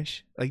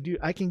cash? Like, dude,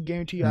 I can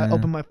guarantee you, I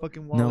open my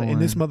fucking wallet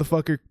and this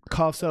motherfucker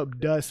coughs up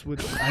dust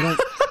with. I don't.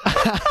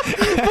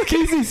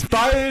 Fucking see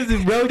spiders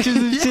and roaches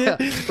and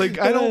shit. Like,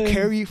 I don't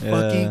carry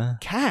fucking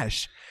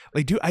cash.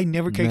 Like, dude, I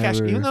never carry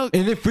cash. Even though,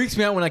 and it freaks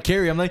me out when I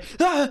carry. I'm like,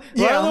 I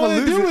don't know what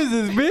to do with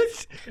this,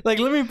 bitch. Like,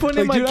 let me put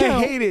it in my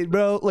account. I hate it,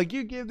 bro. Like,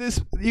 I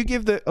just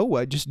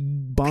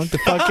bonked the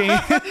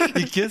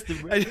fucking. You kissed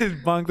it, bro. I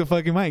just bonked the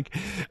fucking mic.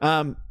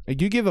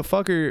 Like, you give a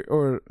fucker,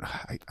 or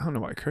I don't know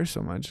why I curse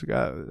so much.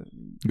 God,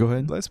 go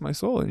ahead. Bless my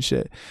soul and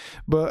shit.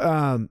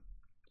 But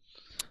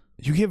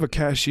you give a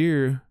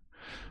cashier.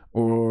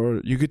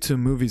 Or you get to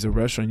movies or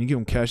restaurant, you give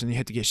them cash, and you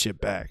have to get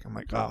shit back. I'm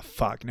like, oh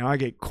fuck! Now I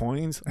get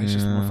coins. I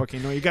just more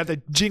fucking know. You got the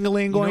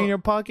jingling going in your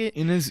pocket.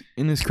 And it's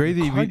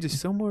crazy.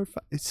 It's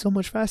so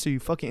much faster.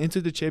 You fucking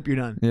enter the chip, you're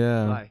done.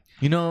 Yeah. Bye.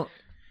 You know,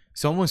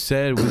 someone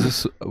said with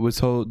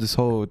this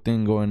whole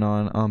thing going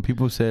on.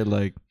 People said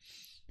like,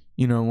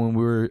 you know, when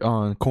we were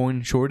on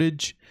coin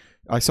shortage,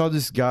 I saw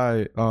this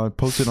guy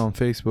posted on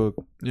Facebook.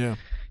 Yeah.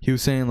 He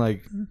was saying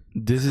like,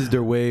 this is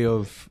their way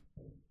of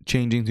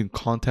changing to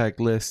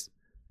contactless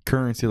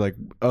currency, like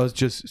us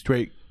just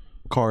straight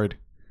card.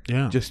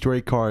 Yeah, just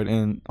straight card.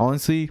 And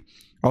honestly,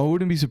 I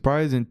wouldn't be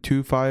surprised in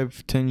 2,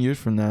 5, 10 years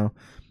from now,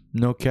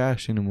 no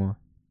cash anymore.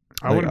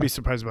 I wouldn't be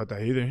surprised about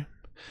that either.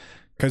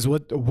 Because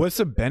what's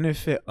the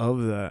benefit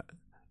of that?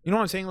 You know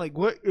what I'm saying? Like,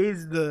 what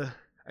is the?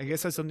 I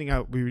guess that's something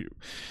we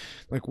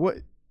like. What?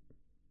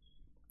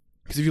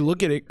 Because if you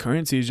look at it,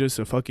 currency is just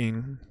a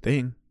fucking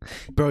thing,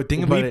 bro.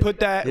 Think about it. We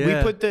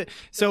put the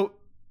so.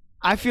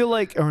 I feel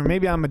like, or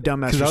maybe I'm a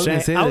dumbass for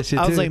saying. I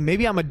was like,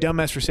 maybe I'm a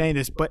dumbass for saying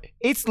this, but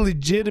it's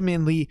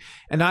legitimately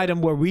an item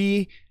where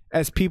we,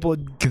 as people,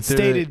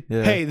 stated,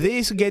 "Hey,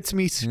 this gets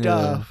me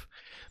stuff."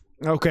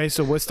 Yeah. Okay,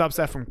 so what stops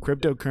that from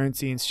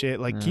cryptocurrency and shit?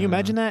 Like, can you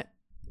imagine that?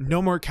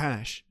 No more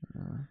cash,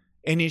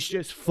 and it's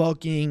just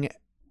fucking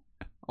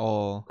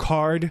all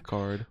card,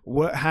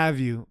 what have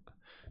you?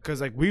 Because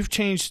like we've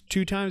changed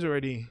 2 times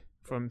already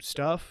from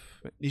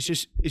stuff. It's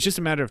just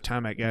a matter of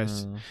time, I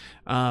guess.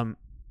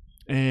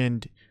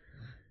 And.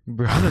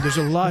 Bro, I don't know, there's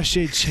a lot of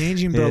shit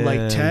changing, bro.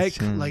 Like tech,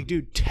 like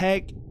dude,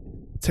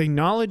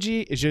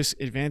 technology is just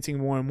advancing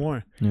more and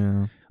more.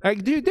 Yeah.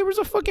 Like, dude, there was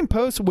a fucking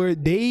post where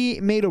they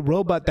made a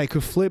robot that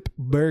could flip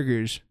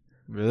burgers.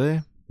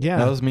 Really? Yeah.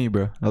 That was me,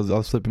 bro. I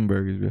was flipping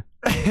burgers, bro.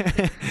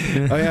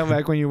 Oh yeah,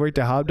 back when you worked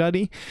at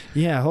Hobdoddy?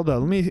 Yeah, hold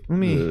on. Let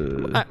me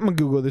I'm gonna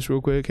Google this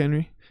real quick,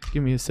 Henry.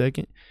 Give me a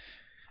second.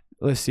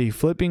 Let's see.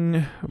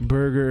 Flipping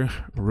burger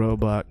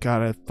robot.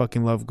 God, I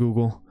fucking love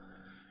Google.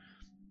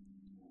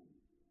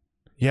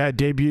 Yeah, it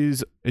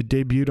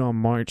debuted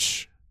on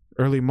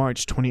early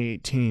March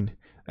 2018.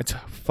 That's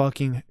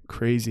fucking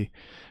crazy.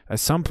 At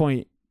some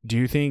point, do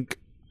you think,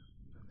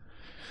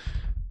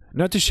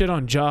 not to shit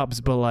on jobs,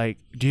 but like,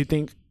 do you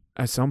think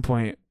at some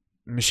point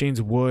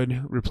machines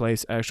would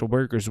replace actual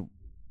workers?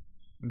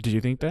 Do you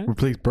think that?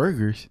 Replace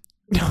burgers?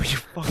 No, you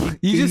fucking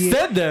You just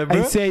said that,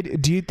 bro. I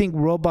said, do you think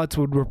robots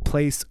would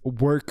replace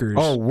workers?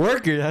 Oh,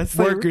 workers. That's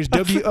workers.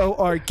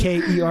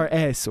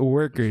 WORKERS.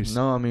 Workers.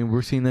 No, I mean,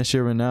 we're seeing that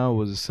shit right now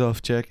with a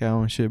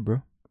self-checkout and shit,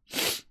 bro.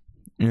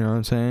 You know what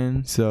I'm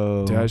saying?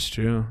 So that's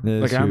true.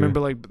 Like, I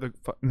remember, like, but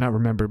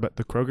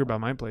the Kroger by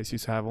my place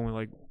used to have only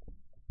like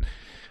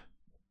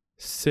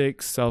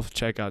 6 self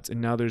checkouts,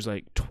 and now there's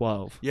like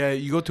 12. Yeah,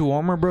 you go to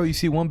Walmart, bro. You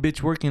see one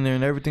bitch working there,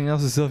 and everything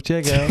else is self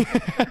checkout.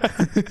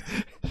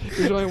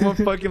 There's only one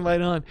fucking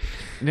light on.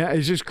 Yeah,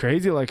 it's just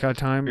crazy, like how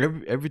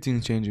time.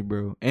 Everything's changing,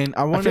 bro. And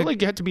I feel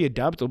like you have to be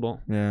adaptable.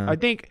 Yeah. I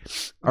think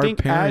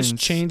Parents,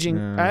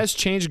 as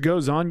change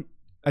goes on,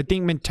 I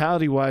think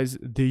mentality wise,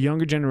 the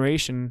younger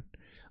generation,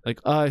 like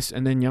us,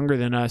 and then younger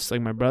than us,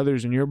 like my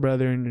brothers and your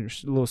brother and your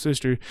little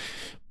sister,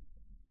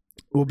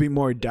 will be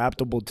more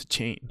adaptable to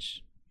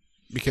change.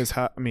 Because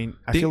I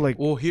feel like.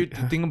 Well, here,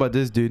 think about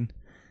this, dude.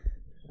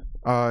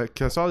 Cause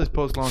I saw this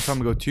post a long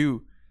time ago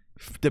too.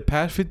 The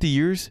past 50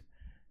 years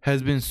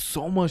has been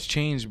so much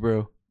change,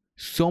 bro.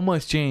 So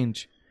much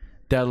change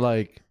that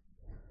like,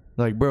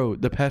 bro,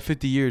 the past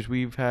 50 years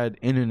we've had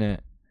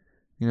internet.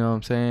 You know what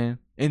I'm saying?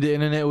 And the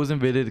internet was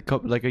invented a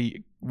couple, like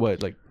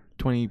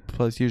 20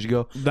 plus years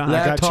ago. Nah, Laptops,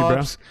 I got you,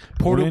 bro.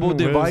 portable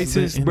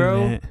devices,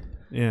 bro.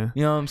 Yeah.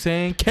 You know what I'm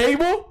saying?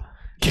 Cable.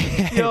 You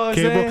know what I'm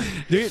Cable,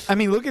 saying? dude. I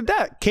mean, look at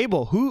that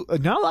cable.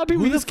 Not a lot of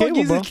people Who the use fuck cable,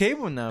 uses bro.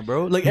 cable now,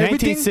 bro? Like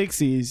everything.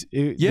 1960s.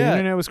 The Yeah.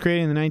 internet was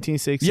created in the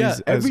 1960s. Yeah,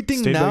 as everything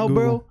stated by now,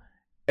 Google. bro.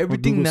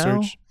 Everything Google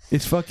now search.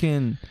 is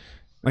fucking.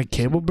 Like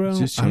cable, bro. It's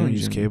just I don't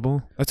use changing.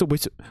 cable. That's a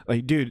waste.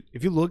 Like, dude,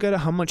 if you look at it,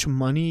 how much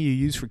money you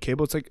use for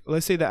cable, it's like,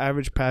 let's say the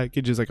average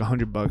package is like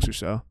 $100 or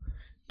so.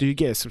 Do you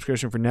get a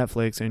subscription for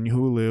Netflix and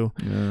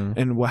Hulu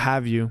and what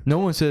have you? No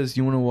one says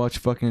you want to watch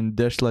fucking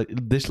Dish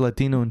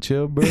Latino and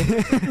chill, bro.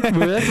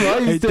 Bro, that's what I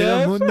used to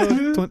have.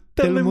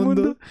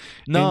 Telemundo.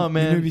 No,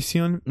 man.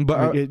 Univision.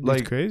 But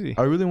it's crazy.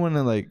 I really want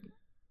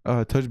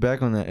to touch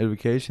back on that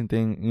education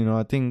thing. You know,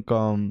 I think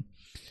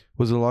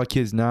was a lot of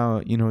kids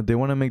now. You know, they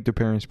want to make their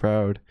parents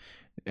proud,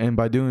 and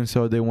by doing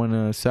so, they want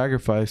to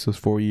sacrifice those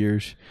 4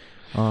 years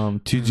to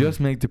just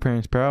make their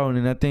parents proud.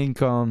 And I think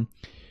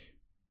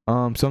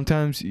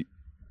sometimes.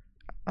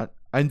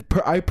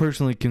 I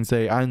personally can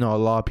say I know a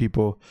lot of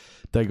people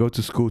that go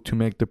to school to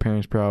make their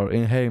parents proud.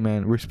 And hey,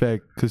 man,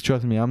 respect. Because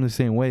trust me, I'm the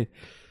same way.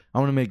 I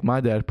want to make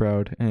my dad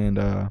proud.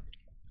 And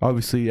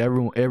obviously,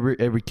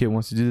 every kid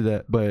wants to do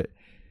that. But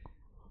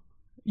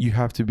you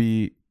have to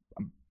be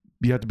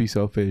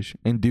selfish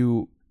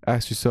and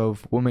ask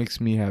yourself what makes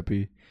me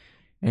happy.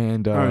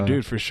 And oh,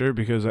 dude, for sure.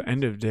 Because at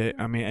end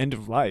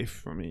of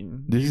life. I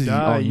mean, this you is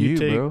die, on you,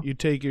 bro. You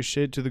take your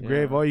shit to the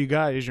grave. All you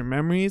got is your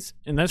memories,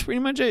 and that's pretty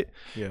much it.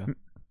 Yeah.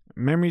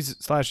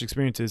 Memories /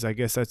 experiences, I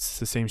guess that's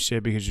the same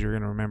shit because you're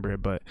gonna remember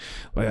it, but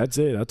like that's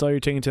it. That's all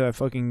you're taking to that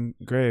fucking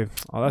grave.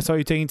 That's all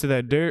you're taking to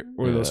that dirt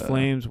or those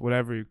flames,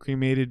 whatever. You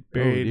cremated,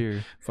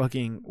 buried,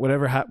 fucking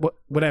whatever.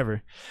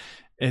 Whatever.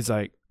 It's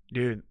like,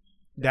 dude,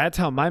 that's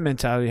how my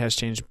mentality has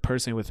changed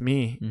personally with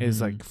me.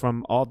 Is like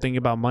from all thinking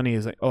about money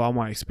is like, oh, I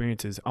want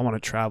experiences. I want to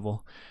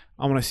travel.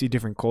 I want to see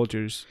different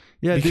cultures.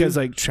 Yeah, because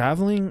like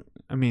traveling,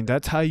 I mean,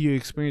 that's how you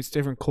experience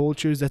different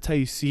cultures. That's how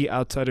you see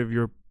outside of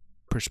your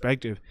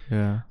perspective.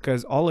 Yeah,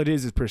 because all it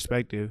is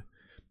perspective.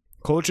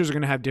 Cultures are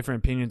gonna have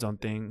different opinions on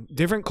things.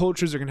 Different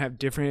cultures are gonna have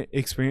different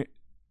experience.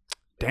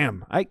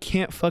 Damn, I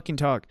can't fucking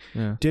talk.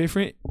 Yeah.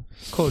 Different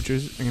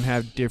cultures are gonna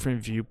have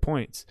different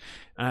viewpoints,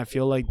 and I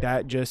feel like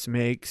that just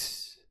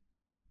makes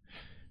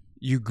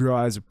you grow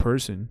as a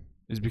person.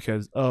 Is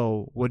because,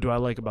 oh, what do I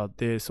like about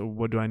this, or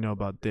what do I know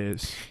about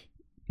this?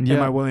 Yeah.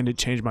 Am I willing to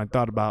change my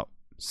thought about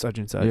such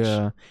and such?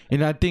 Yeah,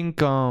 and I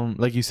think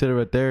like you said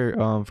right there.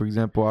 For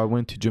example, I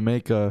went to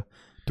Jamaica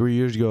 3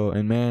 years ago,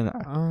 and man,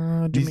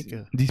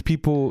 Jamaica. These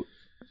people,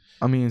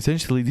 I mean,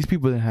 essentially, these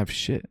people didn't have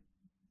shit.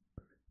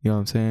 You know what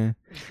I'm saying?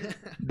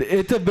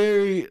 It's a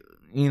very,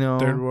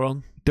 third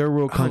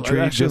world country,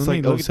 actually, just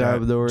like El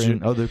Salvador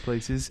and other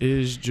places.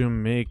 Is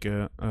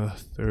Jamaica a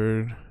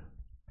third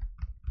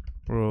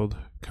world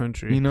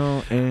country?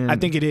 And I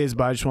think it is,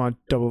 but I just want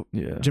to double.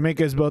 Yeah,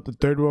 Jamaica is both a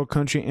third world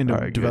country and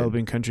a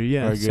developing country.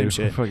 Yeah, same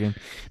shit.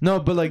 No,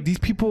 but like these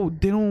people,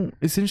 they don't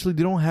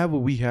have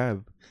what we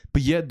have,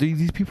 but yet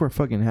these people are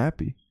fucking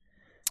happy.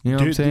 You know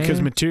what I'm saying?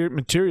 Because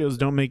materials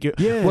don't make you.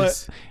 Yes.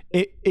 What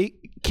it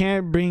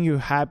can't bring you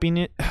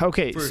happiness.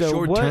 Okay, for so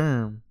short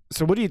term.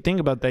 So what do you think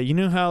about that? You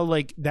know how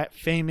like that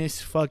famous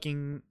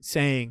fucking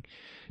saying,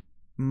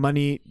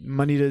 money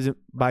doesn't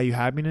buy you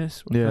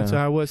happiness. Yeah, that's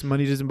how it was.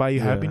 Money doesn't buy you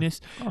happiness.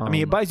 I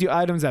mean, it buys you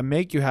items that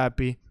make you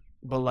happy,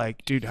 but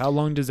like, dude, how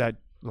long does that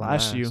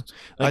last you?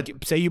 Like,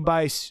 say you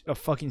buy a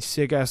fucking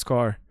sick ass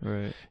car,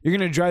 right? You're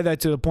gonna drive that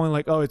to the point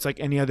like, oh, it's like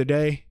any other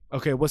day.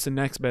 Okay, what's the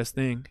next best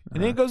thing?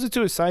 And then it goes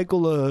into a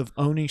cycle of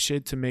owning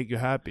shit to make you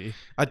happy.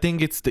 I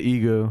think it's the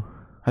ego.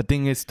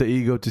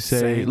 To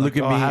say, look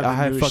at me, I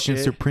have fucking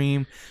shit.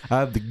 Supreme. I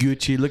have the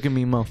Gucci. Look at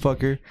me,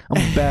 motherfucker.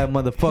 I'm a bad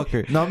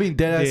motherfucker. No, I mean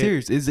dead ass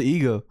serious. It's the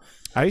ego.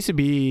 I used to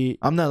be.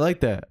 I'm not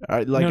like that.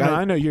 I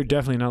know you're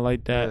definitely not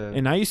like that. Yeah.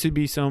 And I used to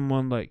be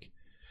someone like.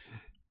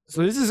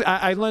 So this is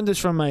I learned this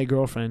from my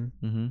girlfriend.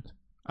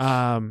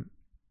 Mm-hmm.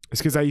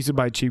 It's because I used to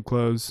buy cheap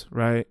clothes,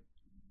 right?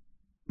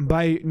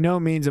 By no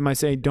means am I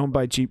saying don't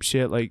buy cheap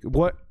shit. Like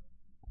what?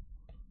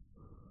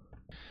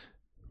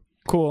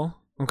 Cool.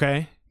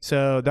 Okay.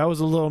 So that was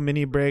a little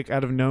mini break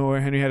out of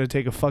nowhere. Henry had to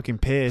take a fucking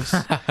piss.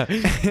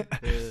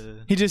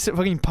 He just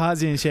fucking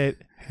paused it and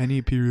shit. I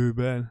need to pee really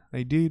bad.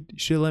 Like, dude, you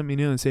should let me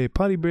know and say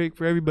potty break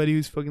for everybody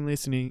who's fucking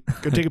listening.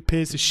 Go take a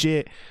piss of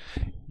shit.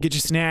 Get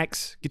your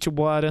snacks. Get your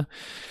water.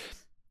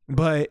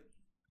 But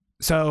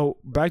so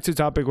back to the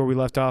topic where we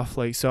left off.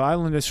 Like, so I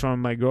learned this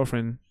from my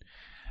girlfriend,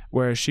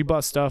 where she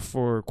bought stuff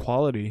for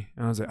quality,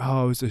 and I was like,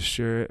 oh, it's a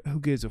shirt. Who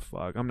gives a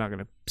fuck? I'm not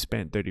gonna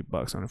spend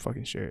 $30 on a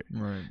fucking shirt.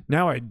 Right.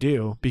 Now I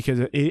do, because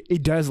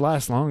it does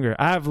last longer.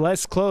 I have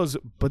less clothes,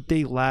 but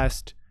they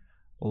last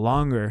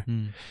longer.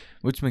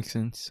 Which makes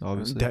sense,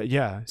 obviously.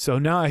 Yeah. So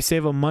now I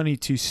save up money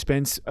to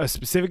spend a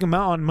specific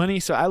amount on money.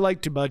 So I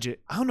like to budget.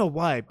 I don't know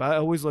why, but I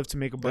always love to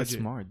make a budget.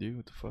 That's smart, dude.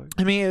 What the fuck?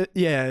 I mean,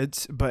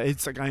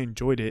 it's like I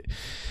enjoyed it.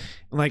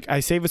 Like, I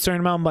save a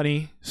certain amount of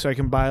money so I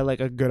can buy like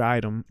a good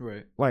item.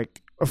 Right.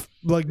 Like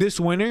this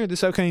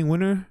upcoming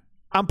winter,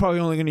 I'm probably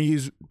only going to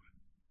use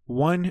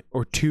 1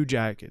 or 2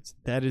 jackets.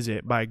 That is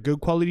it. Buy a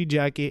good quality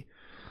jacket.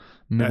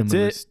 That's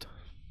it.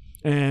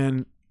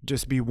 And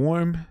just be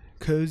warm,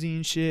 cozy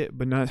and shit,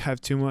 but not have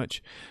too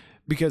much.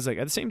 Because like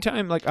at the same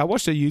time, like I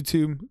watched a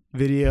YouTube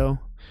video.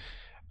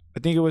 I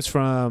think it was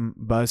from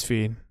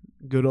BuzzFeed.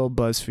 Good old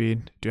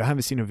BuzzFeed. Dude, I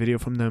haven't seen a video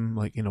from them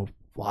like in a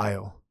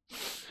while.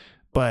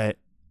 But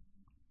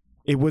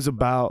it was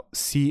about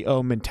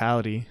CO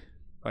mentality.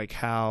 Like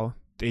how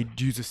they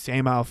use the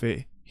same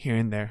outfit here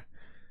and there.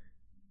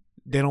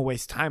 They don't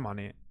waste time on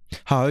it.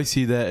 How I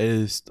see that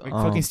is like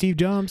fucking Steve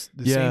Jobs,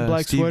 same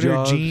black Steve sweater,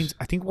 Jobs. jeans.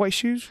 I think white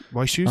shoes.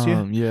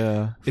 Yeah.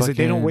 Yeah. It's like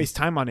they don't waste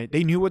time on it.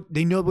 They know what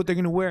they're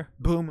gonna wear.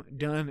 Boom,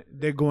 done.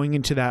 They're going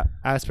into that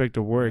aspect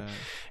of work,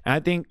 and I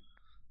think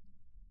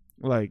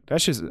like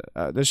that's just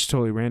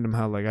totally random.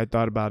 How like I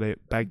thought about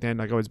it back then.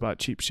 Like I always bought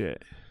cheap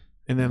shit,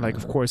 and then like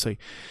of course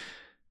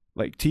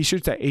like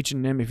t-shirts at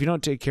H&M, if you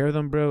don't take care of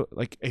them, bro,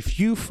 like if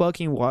you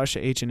fucking wash a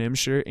H&M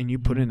shirt and you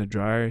put it in the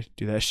dryer,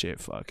 dude, that shit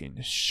fucking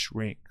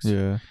shrinks.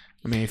 Yeah.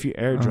 I mean, if you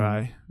air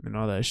dry and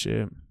all that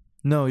shit.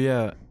 No,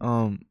 yeah.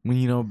 When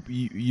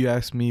you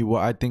asked me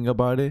what I think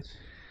about it,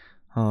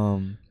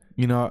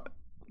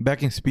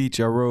 back in speech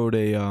I wrote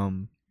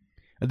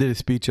I did a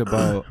speech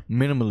about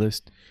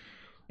minimalist,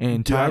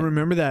 and dude, I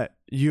remember that.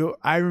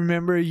 I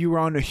remember you were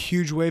on a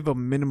huge wave of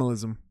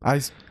minimalism. I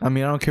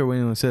mean, I don't care what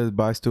anyone says,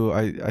 but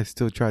I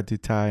still try to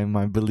tie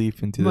my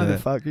belief into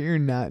that. Motherfucker, you're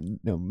not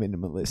no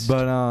minimalist.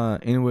 But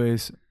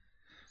anyways,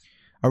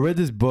 I read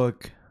this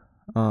book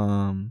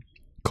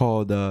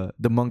called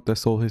The Monk That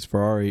Sold His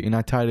Ferrari, and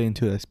I tied it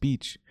into that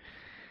speech.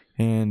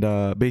 And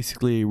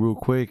basically, real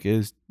quick,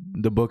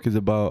 the book is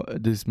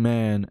about this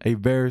man, a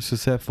very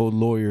successful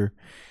lawyer.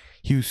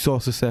 He was so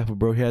successful,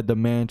 bro. He had the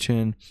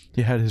mansion.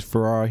 He had his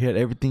Ferrari. He had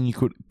everything you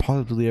could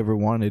possibly ever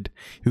wanted.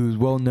 He was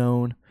well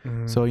known.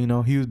 So,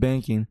 he was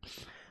banking.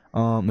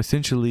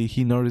 Essentially,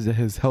 he noticed that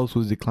his health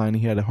was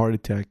declining. He had a heart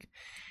attack.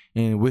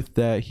 And with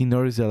that, he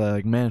noticed that,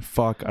 like, man,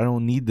 fuck, I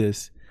don't need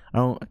this.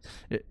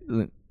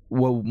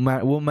 What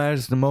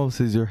matters the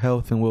most is your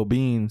health and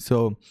well-being.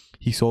 So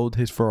he sold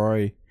his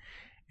Ferrari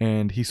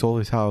and he sold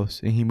his house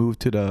and he moved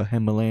to the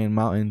Himalayan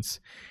mountains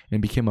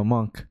and became a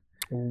monk.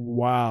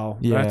 Wow.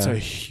 Yeah. That's a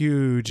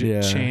huge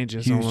change.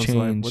 It's huge almost change.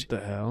 like, what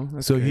the hell?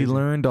 That's so crazy. he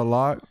learned a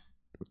lot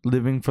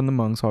living from the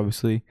monks,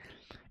 obviously,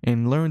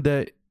 and learned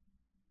that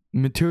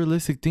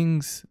materialistic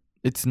things,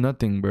 it's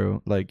nothing,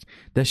 bro. Like,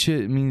 that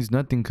shit means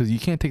nothing because you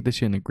can't take that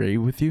shit in the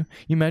grave with you.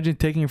 You imagine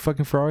taking your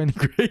fucking Ferrari in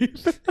the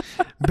grave?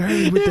 Bury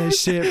me with that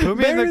shit. Put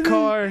me in the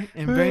car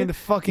and bury the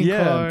fucking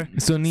car.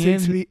 So in the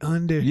 6 end, feet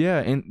under. Yeah,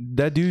 and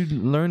that dude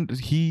learned,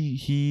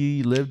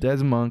 he lived as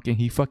a monk and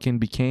he fucking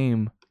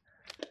became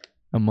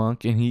a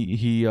monk, and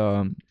he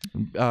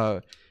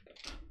not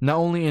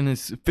only in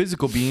his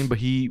physical being, but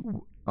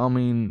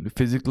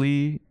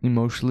physically,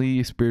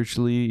 emotionally,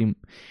 spiritually,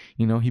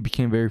 he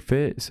became very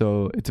fit.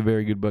 So it's a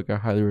very good book. I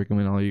highly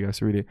recommend all you guys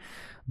to read it.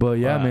 But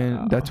yeah,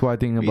 man, that's what I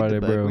think about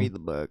it, bro. Read the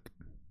book.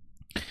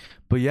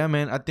 But yeah,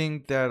 man, I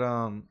think that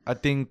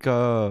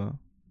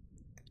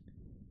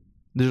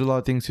there's a lot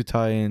of things to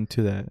tie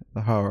into that,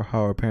 how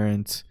our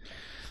parents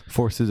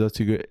forces us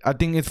to go. I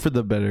think it's for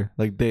the better.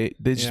 Like they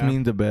just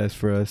mean the best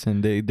for us,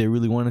 and they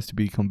really want us to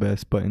become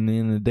best. But in the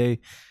end of the day,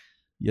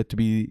 you have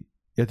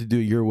to do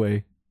it your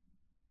way.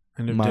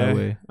 My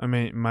way. I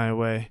mean, my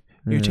way.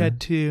 Your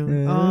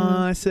tattoo.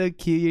 Oh, so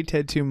cute. Your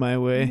tattoo, my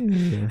way.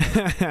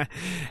 Yeah.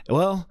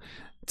 Well,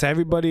 to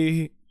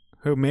everybody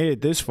who made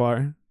it this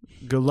far,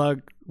 good luck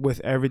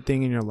with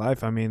everything in your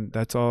life. I mean,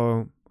 that's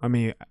all. I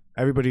mean,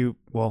 everybody.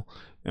 Well,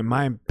 in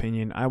my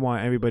opinion, I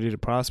want everybody to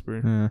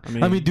prosper. Yeah.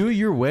 I mean, do it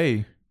your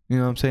way. You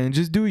know what I'm saying?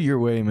 Just do it your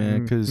way,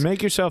 man. Cause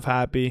make yourself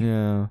happy.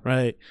 Yeah.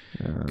 Right.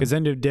 Because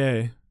end of the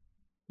day,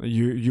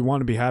 you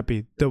want to be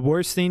happy. The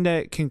worst thing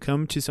that can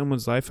come to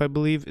someone's life, I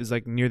believe, is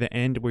like near the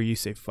end where you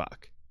say,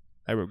 fuck,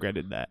 I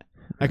regretted that.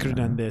 I could have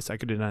done this. I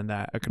could have done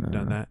that. I could have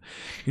done that.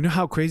 You know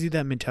how crazy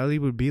that mentality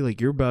would be?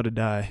 Like, you're about to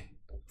die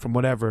from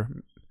whatever.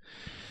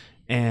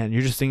 And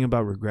you're just thinking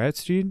about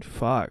regrets, dude?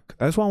 Fuck.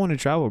 That's why I want to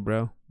travel,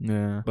 bro.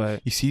 Yeah.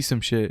 But You see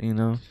some shit, you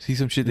know? See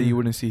some shit that you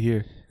wouldn't see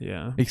here.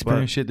 yeah.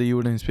 Experience shit that you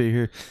wouldn't see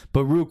here.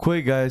 But real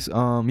quick, guys,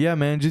 yeah,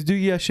 man, just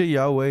do shit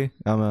your way.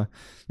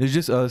 It's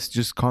just us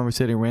just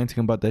conversating, ranting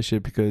about that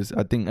shit because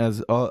I think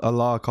as a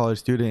law college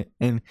student,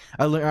 and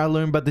I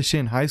learned about this shit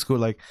in high school.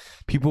 Like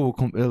people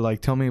will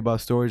like tell me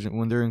about stories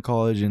when they're in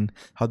college and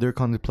how they're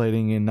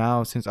contemplating. And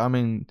now since I'm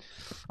in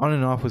on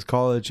and off with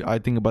college, I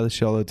think about this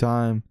shit all the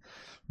time.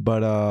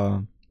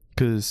 But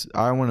because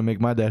I want to make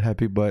my dad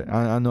happy, but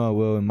I know I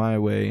will in my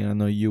way, and I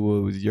know you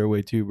will with your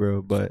way too,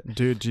 bro. But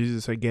dude,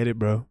 Jesus, I get it,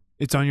 bro.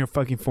 It's on your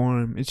fucking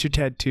forearm. It's your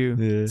tattoo.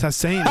 Yeah. Stop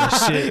saying that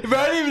shit. Bro,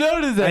 I didn't even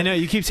notice that. I know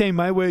you keep saying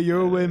my way,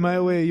 your way, my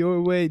way,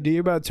 your way. Dude,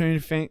 you're about to turn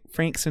into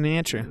Frank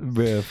Sinatra.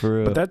 Bro, for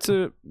real. But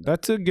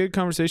that's a good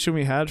conversation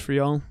we had for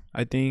y'all.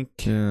 I think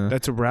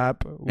that's a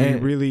wrap. We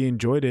really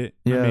enjoyed it.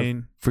 Yeah, I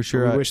mean, for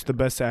sure. We wish the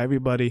best to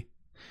everybody.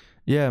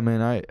 Yeah,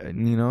 man. I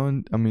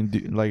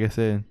mean, like I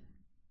said,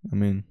 I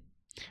mean,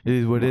 it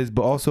is what it is.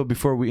 But also,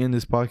 before we end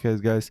this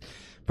podcast, guys,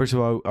 first of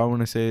all, I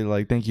want to say,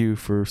 like, thank you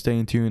for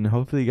staying tuned.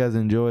 Hopefully, you guys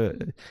enjoy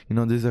it. You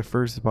know, this is our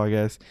first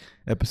podcast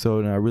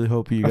episode, and I really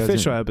hope you guys...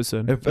 Official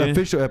episode.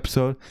 Official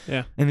episode.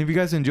 Yeah. And if you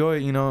guys enjoy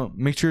it, you know,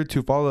 make sure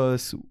to follow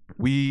us.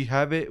 We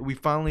have it. We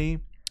finally...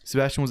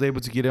 Sebastian was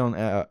able to get it on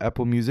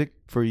Apple Music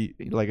for,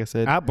 like I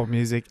said, Apple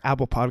Music,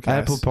 Apple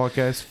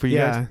Podcasts for you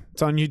guys.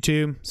 It's on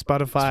YouTube,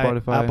 Spotify,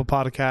 Apple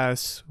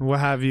Podcasts, what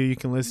have you. You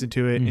can listen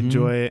to it,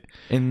 enjoy it,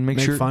 and make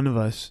fun of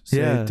us.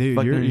 Say,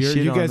 dude,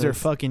 you guys are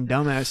fucking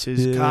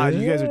dumbasses. Yeah. God,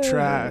 you guys are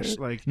trash.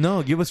 Like,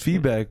 no, give us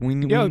feedback.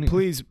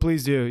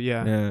 Please do.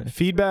 Yeah,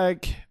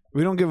 feedback.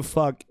 We don't give a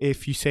fuck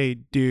if you say,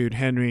 dude,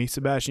 Henry,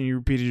 Sebastian, you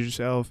repeated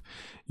yourself.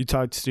 You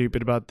talked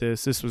stupid about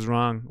this. This was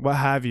wrong. What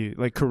have you?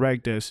 Like,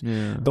 correct us.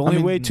 Yeah. The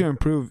only way to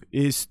improve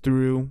is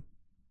through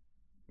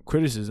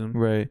criticism.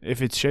 Right.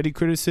 If it's shitty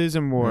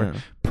criticism or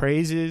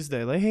praises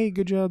that, like, hey,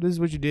 good job. This is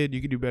what you did.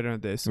 You could do better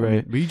at this. Right. I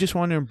mean, we just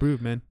want to improve,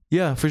 man.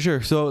 Yeah, for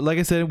sure. So, like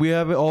I said, we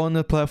have it all on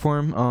the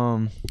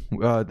platform.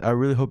 I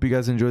really hope you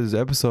guys enjoy this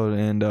episode.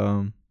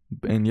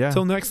 And yeah.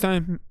 Till next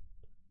time.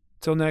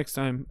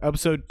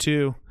 Episode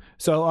 2.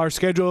 So our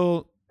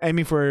schedule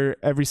aiming for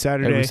every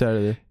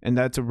Saturday. And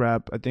that's a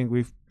wrap. I think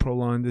we've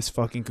prolonged this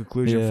fucking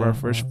conclusion for our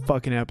first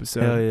fucking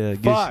episode. Hell yeah.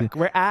 Fuck,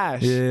 we're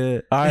ash.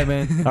 Yeah. All right,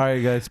 man. All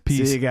right, guys.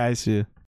 Peace. See you guys. See ya.